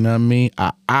inspired. You know what I mean?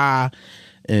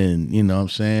 And you know what I'm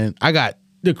saying?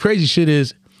 The crazy shit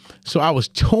is, so I was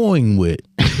toying with,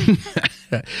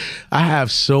 I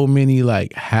have so many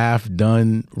like half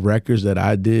done records that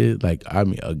I did. Like, I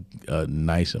mean, a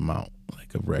nice amount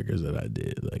like of records that I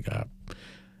did. Like,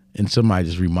 and somebody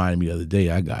just reminded me the other day,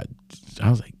 I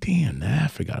was like, damn, nah, I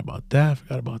forgot about that.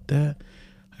 I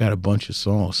got a bunch of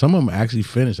songs. Some of them actually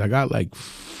finished. I got like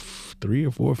 3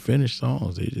 or 4 finished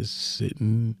songs. They just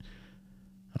sitting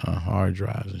on hard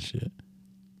drives and shit.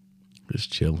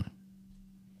 Just chilling.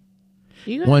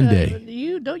 One day.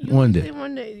 One day.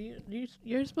 One day.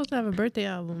 You're supposed to have a birthday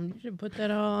album. You should put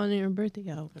that all on your birthday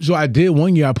album. So I did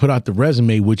one year. I put out the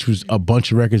resume, which was a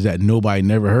bunch of records that nobody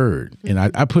never heard, and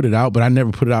I put it out, but I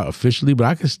never put it out officially.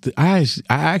 But I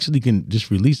actually can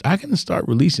just release. I can start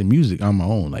releasing music on my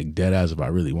own, like dead ass, if I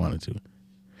really wanted to.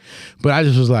 But I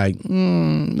just was like,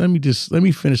 let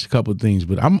me finish a couple of things.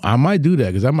 But I might do that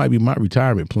because that might be my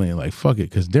retirement plan. Like, fuck it,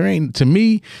 because there ain't, to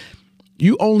me,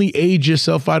 you only age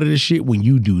yourself out of this shit when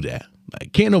you do that.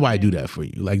 Like, can't nobody do that for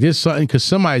you. Like, there's something, because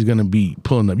somebody's going to be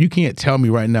pulling up. You can't tell me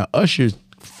right now, Usher's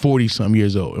 40-something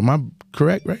years old. Am I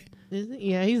correct, right?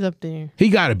 Yeah, he's up there. He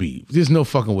got to be. There's no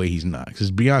fucking way he's not,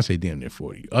 because Beyonce damn near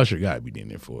 40. Usher got to be damn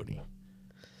near 40.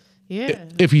 Yeah.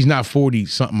 If he's not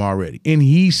 40-something already. And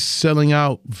he's selling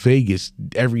out Vegas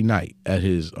every night at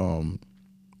his, I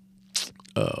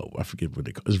forget what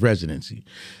they call his residency.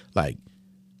 Like,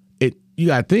 you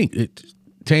gotta think,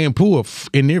 Tay and Pooh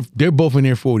they're both in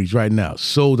their 40s right now.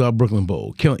 Sold out Brooklyn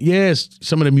Bowl. Killing. Yes,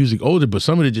 some of the music older, but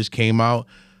some of it just came out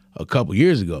a couple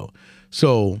years ago.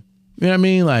 So, you know what I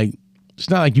mean? Like, it's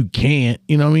not like you can't,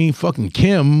 you know what I mean? Fucking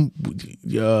Kim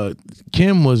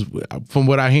was, from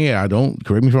what I hear,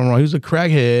 correct me if I'm wrong, he was a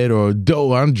crackhead or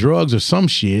on drugs or some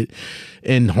shit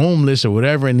and homeless or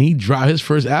whatever, and he dropped his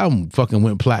first album, fucking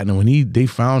went platinum when they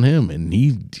found him, and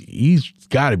he's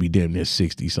got to be damn near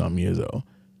 60-something years old.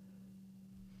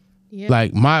 Yeah.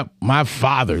 Like, my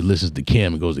father listens to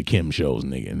Kim and goes to Kim shows,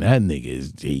 nigga, and that nigga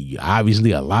is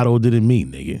obviously a lot older than me,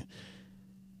 nigga.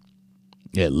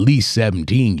 At least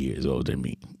 17 years older than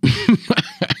me.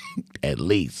 At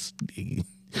least.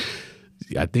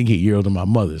 I think he's a year older than my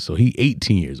mother, so he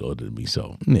 18 years older than me.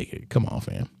 So, nigga, come on,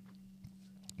 fam.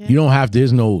 Yeah. You don't have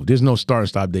to, there's no start and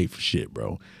stop date for shit,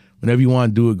 bro. Whenever you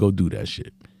want to do it, go do that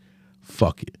shit.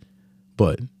 Fuck it.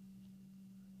 But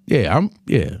I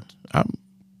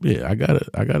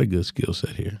got a good skill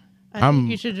set here. I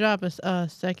think you should drop a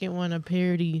second one, a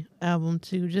parody album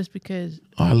too, just because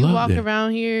you walk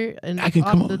around here and off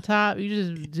the top, you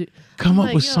just come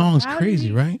up with songs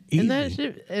crazy, right? Easy. And that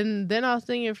shit, and then I'll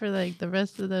sing it for like the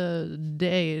rest of the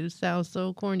day. It sounds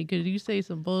so corny because you say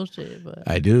some bullshit, but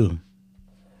I do.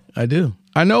 I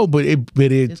know, but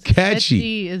it's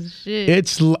catchy as shit.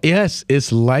 It's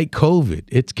like COVID.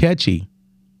 It's catchy.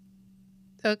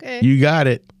 Okay, you got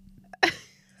it.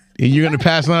 And you're going to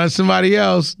pass it on to somebody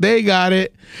else. They got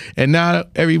it. And now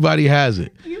everybody has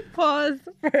it. You pause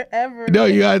forever. No,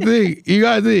 you got to think.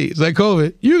 It's like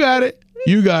COVID. You got it.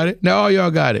 Now all y'all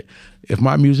got it. If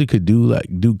my music could do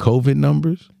COVID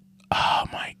numbers, oh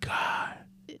my God.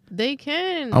 They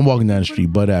can. I'm walking down the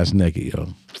street butt ass naked, yo.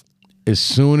 As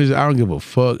soon as I don't give a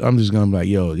fuck, I'm just going to be like,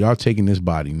 yo, y'all taking this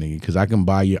body, nigga, because I can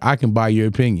buy your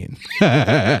opinion.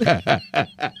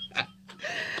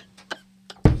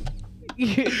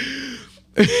 Yeah.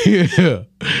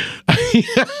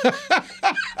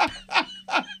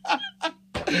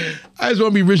 I just want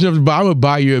to be rich enough to buy. I'm gonna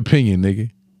buy your opinion,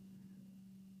 nigga.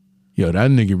 Yo,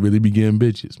 that nigga really be getting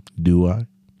bitches. Do I?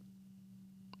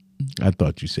 I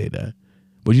thought you said that.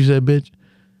 What you said, bitch?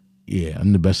 Yeah,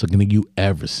 I'm the best looking nigga you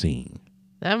ever seen.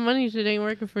 That money shit ain't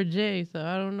working for Jay, so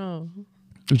I don't know.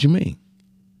 What you mean?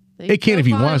 It can if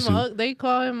he wants to. They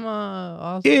call him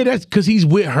also. Yeah, that's because he's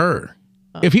with her.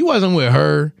 If he wasn't with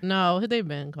her, no, they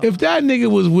been called. If that nigga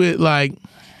was with I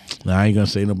ain't gonna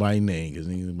say nobody's name because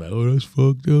niggas like, oh, that's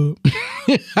fucked up.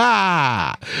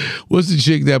 What's the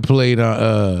chick that played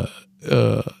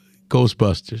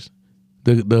Ghostbusters.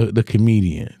 The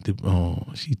comedian.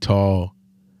 She tall.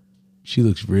 She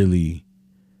looks really,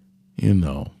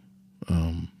 kind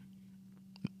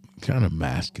of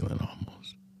masculine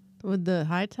almost. With the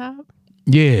high top?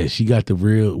 Yeah, she got the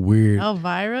real weird.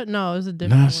 Elvira? No, it was a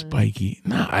different Not one. Spiky.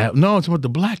 No, it's about the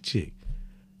black chick.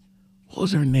 What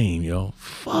was her name, yo?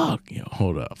 Fuck, yo.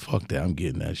 Hold up. Fuck that. I'm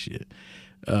getting that shit.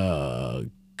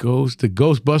 The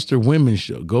Ghostbuster women's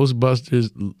show.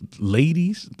 Ghostbusters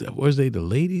ladies. Where's they? The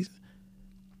ladies?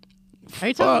 Are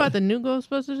you talking about the new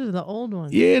Ghostbusters or the old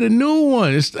one? Yeah, the new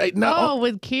one. It's like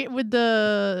with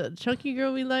the chunky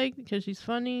girl we like because she's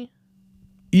funny.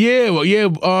 Yeah, well, yeah.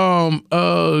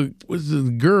 What's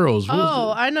the girls?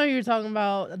 I know you're talking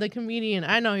about the comedian.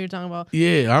 I know you're talking about.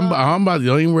 Yeah, I'm about.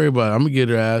 Don't even worry about it. I'm gonna get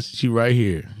her ass. She right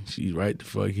here. She's right the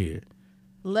fuck here.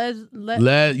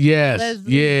 Yes,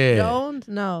 yeah. Jones?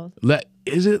 No.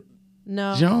 Is it?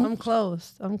 No, Jones? I'm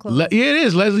close. Yeah, it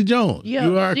is Leslie Jones. Yo,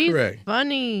 you are she's correct.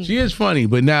 Funny. She is funny,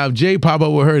 but now if Jay pop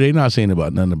up with her, they not saying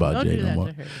nothing about Don't Jay do no that more.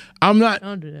 to her. I'm not.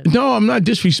 Don't do that. No, I'm not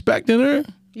disrespecting her.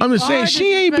 You I'm just saying are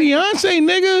she ain't Beyonce,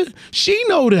 nigga. She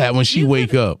know that when she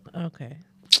wake up. Okay.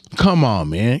 Come on,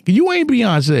 man. You ain't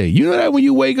Beyonce. You know that when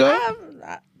you wake up.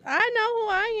 I know who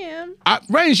I am.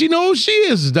 Right, and she knows who she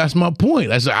is. That's my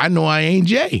point. I know I ain't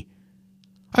Jay.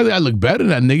 I think I look better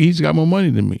than that nigga. He's got more money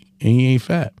than me, and he ain't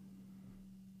fat.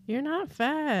 You're not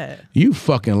fat. You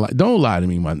fucking don't lie to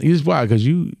me, man. Here's why, because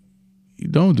you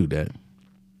don't do that.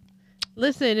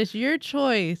 Listen, it's your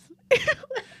choice.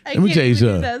 Let me tell you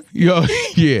something. Yo,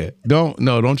 yeah. Don't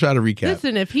try to recap.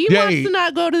 Listen, if he wants to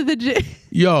not go to the gym.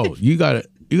 Yo, you gotta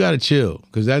chill.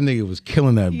 Cause that nigga was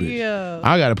killing that bitch. Yeah.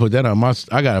 I gotta put that on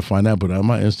I gotta find that, put it on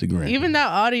my Instagram. Even that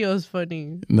audio is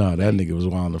funny. No, that nigga was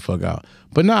wilding the fuck out.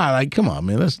 But come on,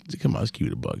 man. Let's keep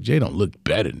it a buck. Jay don't look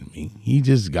better than me. He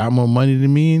just got more money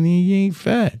than me and he ain't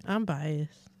fat. I'm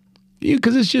biased.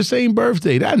 Cause it's your same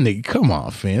birthday. That nigga, come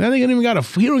on, fam. That nigga he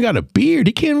don't got a beard.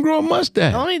 He can't even grow a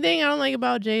mustache. The only thing I don't like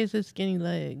about Jay is his skinny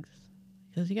legs.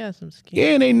 Cause he got some skin.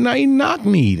 Yeah, and he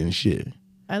knock-kneed and shit.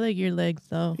 I like your legs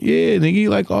though. Yeah, nigga, you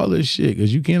like all this shit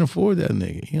because you can't afford that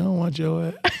nigga. He don't want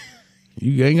your ass.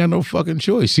 You ain't got no fucking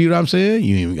choice. See what I'm saying?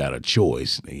 You ain't even got a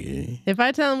choice, nigga. If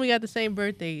I tell him we got the same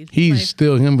birthdays, he's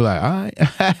still him be like, all right.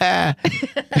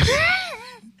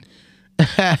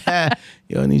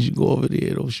 Yo, I need you to go over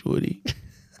there though, shorty.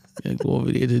 Yeah, go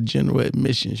over there to general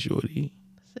admission, shorty.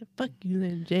 I said, fuck you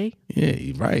then, Jay. Yeah,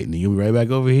 you're right. And you'll be right back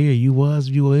over here. You was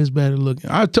better looking.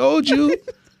 I told you.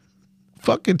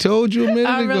 Fucking told you a minute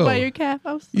ago. I rub by your calf.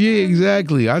 Yeah,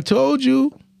 exactly. I told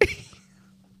you.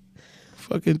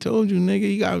 Fucking told you,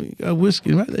 nigga. You got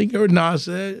whiskers. I think you heard Nas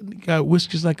said. You got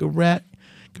whiskers like a rat.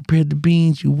 Compared to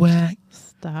beans, you whack.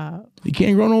 Stop. You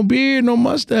can't grow no beard, no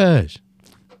mustache.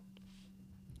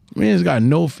 Man's got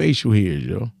no facial hairs,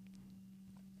 yo.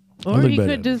 Or he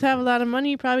could just have a lot of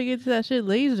money. He probably gets that shit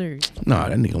lasered. Nah,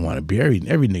 that nigga want to be every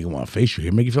nigga want facial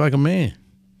hair. Make you feel like a man.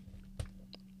 I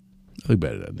look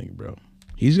better than that nigga, bro.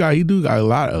 He do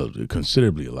got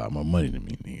considerably a lot more money than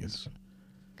me, niggas.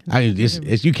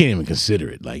 You can't even consider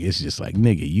it. Like, it's just like,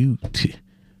 nigga,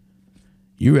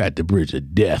 you're at the bridge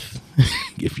of death.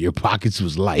 If your pockets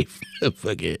was life,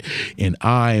 and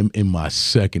I'm in my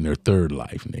second or third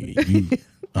life, nigga.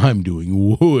 I'm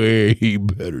doing way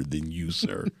better than you,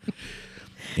 sir.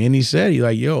 And he said, he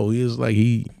was like,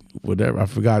 whatever. I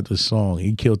forgot the song.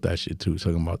 He killed that shit too.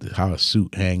 Talking about how a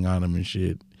suit hang on him and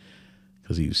shit.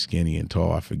 Because he was skinny and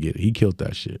tall. I forget it. He killed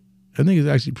that shit. I think he's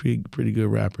actually pretty good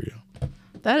rapper, yo.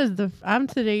 That is I'm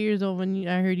today years old when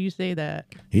I heard you say that.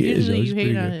 He is, yo. You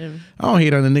hate on him. I don't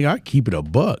hate on the nigga. I keep it a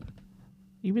buck.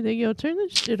 You be like, yo, turn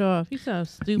this shit off. You sound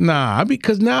stupid. Nah,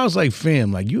 because now it's like,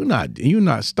 fam, like you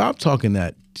not stop talking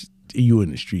that you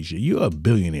in the street shit. You a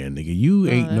billionaire, nigga. You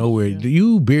ain't nowhere. True.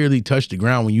 You barely touch the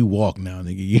ground when you walk now,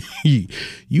 nigga.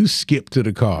 You skip to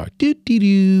the car.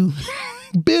 Do.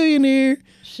 Billionaire.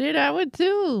 Shit, I would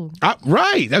too.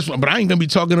 Right. That's what. But I ain't gonna be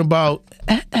talking about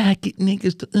get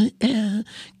niggas to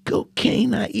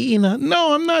cocaine I eat.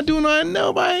 No, I'm not doing that.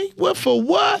 Nobody. What for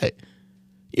what?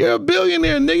 You're a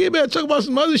billionaire, nigga. You better talk about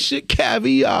some other shit.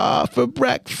 Caviar for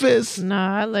breakfast.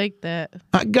 Nah, I like that.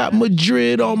 I got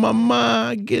Madrid on my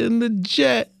mind. Get in the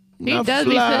jet. He does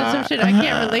be saying some shit I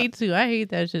can't relate to. I hate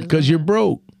that shit. Because you're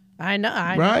broke. I know.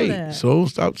 I right. know that. So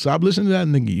stop listening to that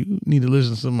nigga. You need to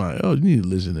listen to somebody else. You need to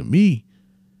listen to me.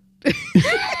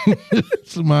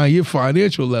 Somebody your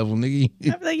financial level, nigga.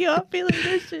 I'm like, yo, I'm feeling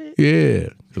this shit. Yeah,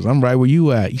 because I'm right where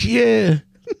you at. Yeah.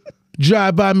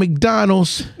 Drive by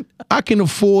McDonald's. I can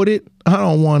afford it. I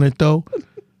don't want it though.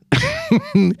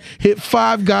 Hit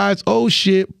Five Guys. Oh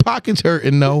shit. Pockets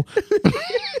hurting though.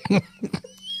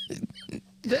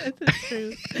 That's the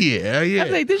truth. Yeah, yeah.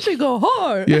 I'm like, this shit go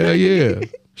hard. Yeah.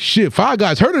 Shit, Five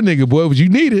Guys hurt a nigga, boy, but you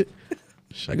need it.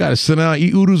 I gotta sit down and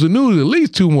eat oodles and noodles at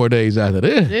least 2 more days after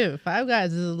this. Dude, Five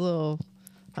Guys is a little.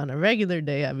 On a regular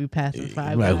day, I'd be passing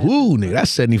Five Like, Guys. whoo, nigga,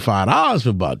 that's $75 for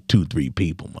about 2-3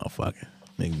 people, motherfucker.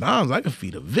 McDonald's, I can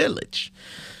feed a village.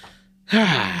 All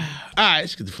right,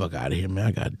 let's get the fuck out of here, man.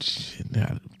 I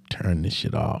gotta turn this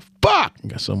shit off. Fuck! I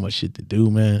got so much shit to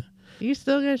do, man. You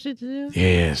still got shit to do?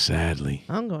 Yeah, sadly.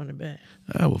 I'm going to bed.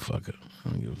 I will fuck up. I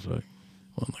don't give a fuck.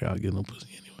 Well, like, I'll get no pussy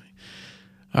anyway.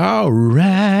 All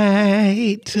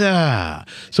right.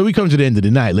 So we come to the end of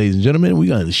the night, ladies and gentlemen. We're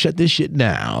going to shut this shit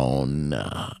down.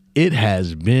 It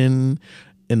has been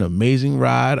an amazing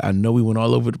ride. I know we went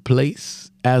all over the place,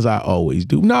 as I always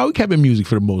do. No, we kept it music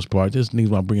for the most part. Just niggas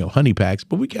want to bring up honey packs,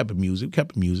 but we kept it music,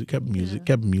 kept it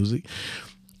music.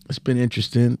 It's been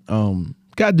interesting.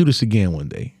 Gotta do this again one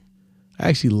day. I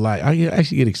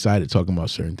actually get excited talking about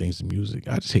certain things in music.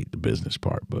 I just hate the business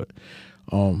part, but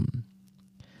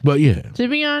yeah. To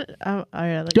be honest, all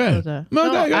right, let's Go ahead. close up.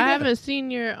 No, go ahead. I haven't seen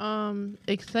your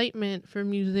excitement for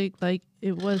music like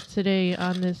it was today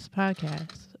on this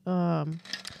podcast.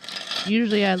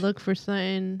 Usually I look for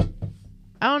something.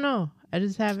 I don't know. I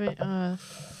just haven't. I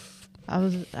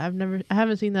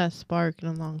haven't seen that spark in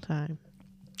a long time.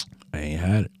 I ain't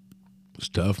had it. It's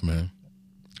tough, man.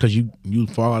 Cause you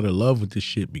fall out of love with this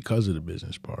shit because of the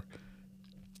business part.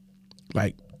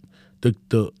 Like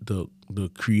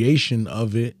the creation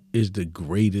of it is the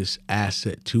greatest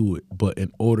asset to it. But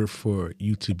in order for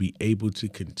you to be able to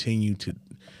continue to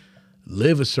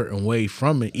live a certain way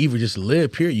from it, even just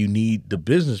live, period, you need the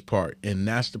business part. And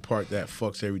that's the part that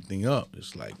fucks everything up.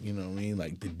 It's like, you know what I mean?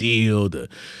 Like the deal, the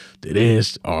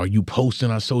this, are you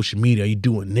posting on social media? Are you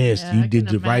doing this? Yeah, you I did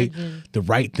can the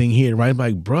right thing here, right? I'm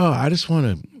like, bro, I just want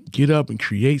to get up and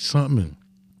create something and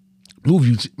move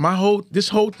you. This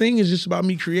whole thing is just about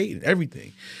me creating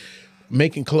everything.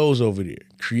 Making clothes over there,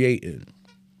 creating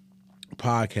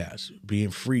podcasts, being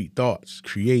free thoughts,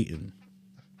 creating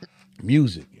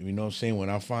music. You know what I'm saying? When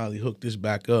I finally hook this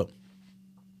back up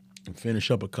and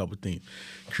finish up a couple things,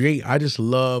 I just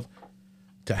love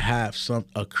to have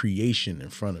a creation in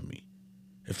front of me.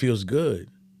 It feels good.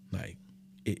 Like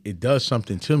it does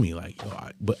something to me. Like,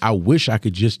 but I wish I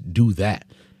could just do that.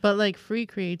 But like free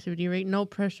creativity, right? No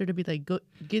pressure to be like, go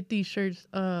get these shirts,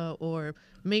 or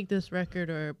make this record,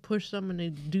 or push someone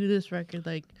to do this record.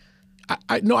 Like,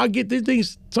 I get these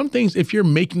things. Some things, if you're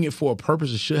making it for a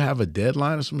purpose, it should have a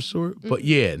deadline of some sort. Mm-hmm. But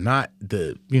yeah, not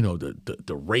the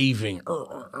raving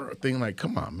thing. Like,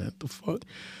 come on, man, what the fuck?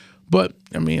 But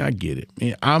I mean, I get it.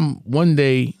 I mean, one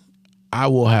day I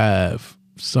will have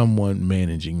someone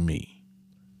managing me.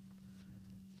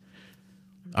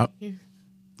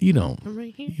 You don't. I'm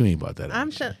right here. You ain't about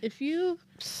that. If you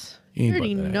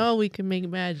already know we can make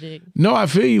magic. No, I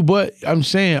feel you, but I'm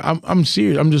saying I'm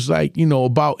serious. I'm just like,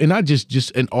 about, and not just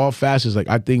in all facets. Like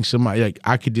I think somebody, like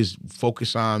I could just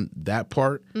focus on that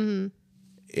part, mm-hmm.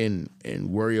 and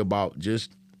worry about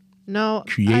just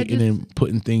creating and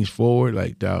putting things forward.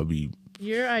 Like that would be.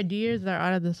 Your ideas are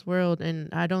out of this world, and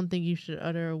I don't think you should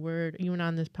utter a word even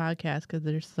on this podcast because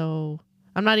they're so.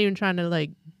 I'm not even trying to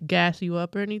like gas you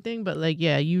up or anything, but like,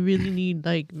 yeah, you really need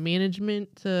like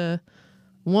management to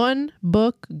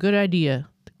book, good idea,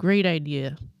 great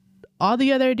idea. All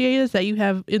the other ideas that you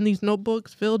have in these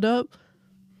notebooks filled up,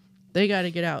 they got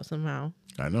to get out somehow.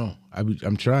 I know.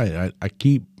 I'm trying. I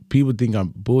keep, people think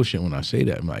I'm bullshit when I say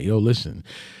that. I'm like, yo, listen,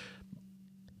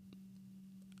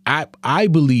 I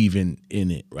believe in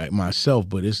it, right, myself,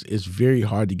 but it's very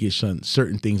hard to get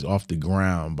certain things off the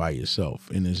ground by yourself.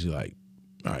 And it's like,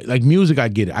 all right, like music, I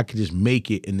get it. I could just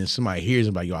make it, and then somebody hears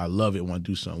it, like, yo, I love it, want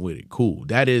to do something with it. Cool.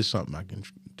 That is something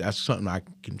that's something I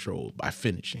can control by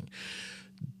finishing.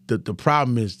 The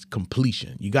problem is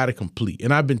completion. You got to complete.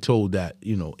 And I've been told that,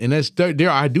 and that's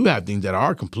there. I do have things that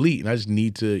are complete, and I just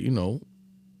need to,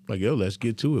 like, yo, let's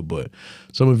get to it. But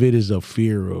some of it is a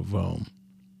fear of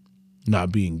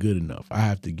not being good enough. I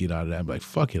have to get out of that. I'm like,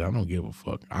 fuck it, I don't give a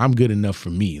fuck. I'm good enough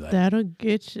for me. Like, that'll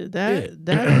get you. That's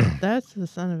the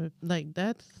son of it. Like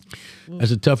that's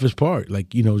the toughest part. Like,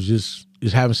 just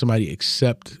having somebody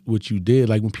accept what you did.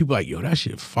 Like when people are like, yo, that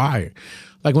shit fire.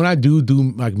 Like when I do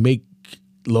like make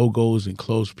logos and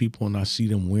clothes for people, and I see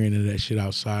them wearing that shit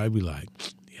outside, I be like,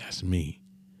 yeah, that's me.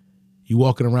 You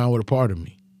walking around with a part of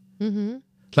me. Mm-hmm.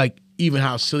 Like even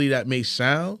how silly that may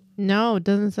sound. No, it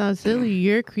doesn't sound silly.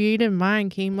 Your creative mind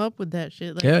came up with that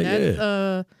shit. Like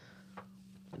that's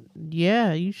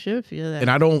yeah, you should feel that.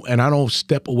 And I don't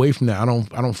step away from that. I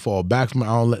don't fall back from it.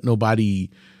 I don't let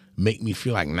nobody make me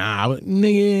feel like, nah,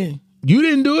 nigga, you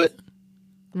didn't do it.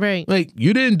 Right. Like,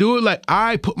 you didn't do it. Like,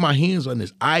 I put my hands on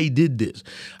this. I did this.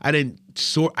 I didn't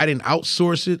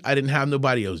outsource it. I didn't have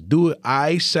nobody else do it.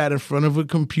 I sat in front of a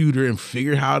computer and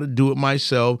figured how to do it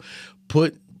myself.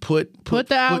 Put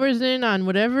the hours in on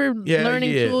whatever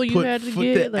learning tool you had to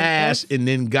get. The ass and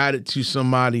then got it to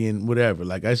somebody and whatever.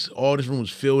 Like, all this room was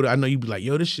filled. I know you'd be like,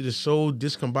 yo, this shit is so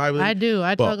discombobulated. I do.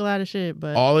 I talk a lot of shit,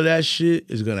 but all of that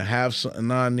shit is gonna have something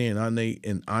on there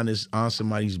and on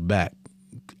somebody's back,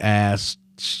 ass,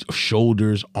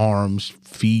 shoulders, arms,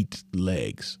 feet,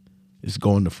 legs. It's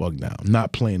going the fuck down. I'm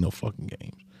not playing no fucking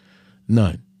games.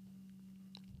 None.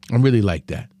 I'm really like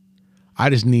that. I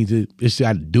just need to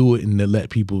do it and to let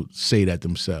people say that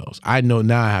themselves. I know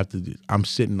now I have to. I'm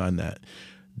sitting on that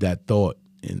thought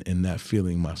and that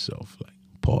feeling myself. Like,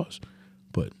 pause.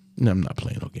 But no, I'm not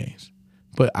playing no games.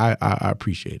 But I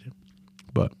appreciate it.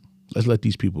 But let's let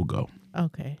these people go.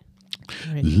 Okay.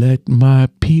 Right. Let my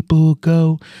people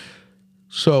go.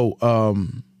 So,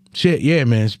 shit, yeah,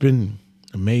 man, it's been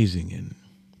amazing, and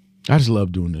I just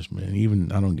love doing this, man.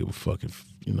 Even I don't give a fuck if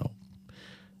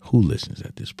who listens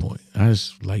at this point. I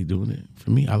just like doing it.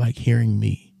 For me, I like hearing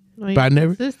me. Well, but I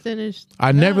never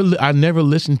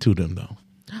listen to them though.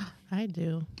 I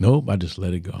do. Nope, I just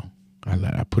let it go.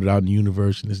 I put it out in the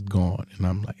universe and it's gone, and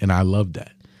I'm like, and I love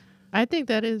that. I think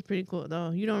that is pretty cool though.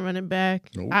 You don't run it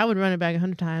back. Nope. I would run it back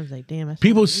 100 times. Like, damn.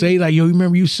 People say like, yo,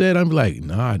 remember you said? I'm like,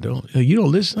 no, I don't. You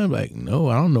don't listen? I'm like, no,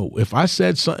 I don't know. If I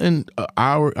said something an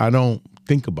hour, I don't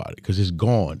think about it because it's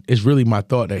gone. It's really my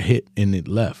thought that hit and it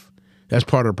left. That's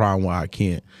part of the problem why I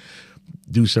can't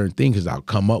do certain things because I'll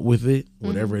come up with it,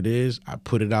 whatever it is. I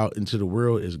put it out into the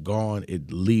world. It's gone.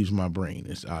 It leaves my brain.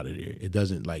 It's out of there. It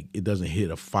doesn't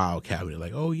hit a file cabinet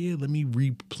like, oh yeah, let me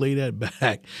replay that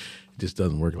back. It just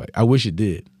doesn't work like. I wish it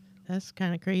did. That's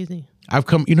kind of crazy.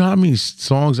 You know how many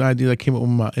songs I did? I came up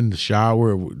with in the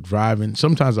shower or driving.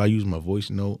 Sometimes I use my voice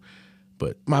note.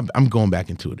 But I'm going back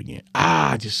into it again.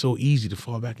 Just so easy to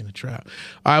fall back in the trap.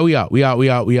 All right, we out.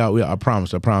 I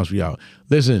promise we out.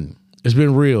 Listen, it's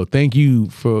been real. Thank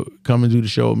you for coming to the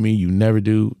show with me. You never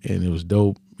do, and it was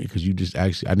dope because you just I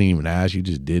didn't even ask. You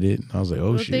just did it. And I was like,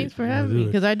 oh, shit. Thanks for having me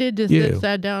because I did just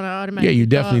sat down. I automatically. Yeah, you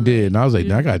definitely did. And I was like,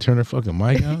 I got to turn the fucking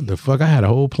mic on. The fuck, I had a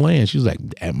whole plan. She was like,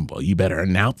 damn, boy, you better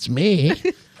announce me.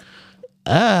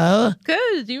 Oh.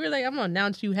 Because you were like, I'm going to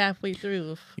announce you halfway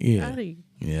through. Yeah.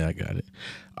 Yeah, I got it.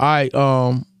 All right,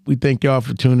 we thank y'all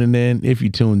for tuning in. If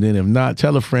you tuned in, if not,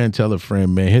 tell a friend,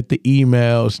 man. Hit the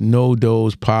emails,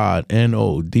 nodozpod,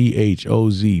 NODHOZPOD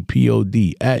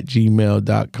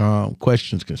 @gmail.com.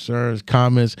 Questions, concerns,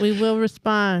 comments. We will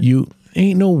respond. You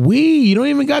ain't no we. You don't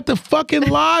even got the fucking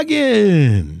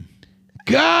login.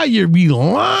 God, you're be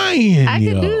lying. I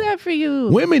can do that for you.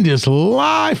 Women just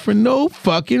lie for no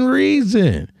fucking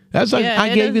reason. That's like,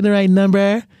 I gave you the right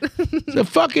number. The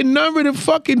fucking number to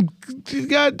fucking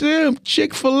goddamn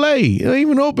Chick-fil-A. It don't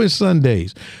even open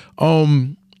Sundays.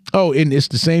 And it's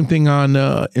the same thing on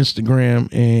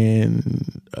Instagram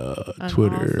and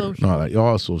Twitter.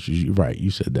 All socials. You're right.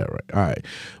 You said that right. All right.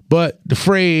 But the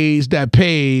phrase that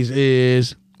pays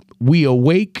is, we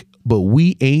awake, but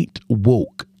we ain't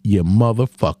woke, you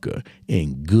motherfucker.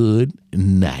 And good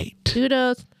night.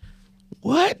 Kudos.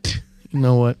 What? You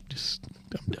know what?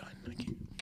 I'm done.